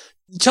bullshit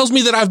tells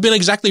me that I've been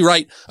exactly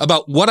right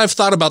about what I've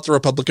thought about the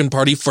Republican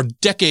Party for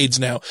decades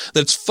now.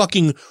 That's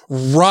fucking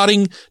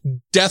rotting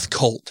death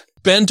cult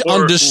bent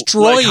on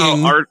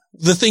destroying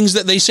the things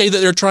that they say that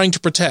they're trying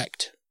to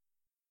protect.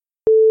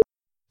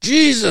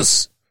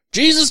 Jesus.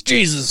 Jesus,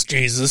 Jesus,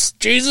 Jesus,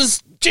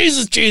 Jesus,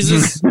 Jesus,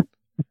 Jesus.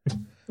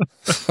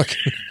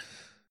 Fucking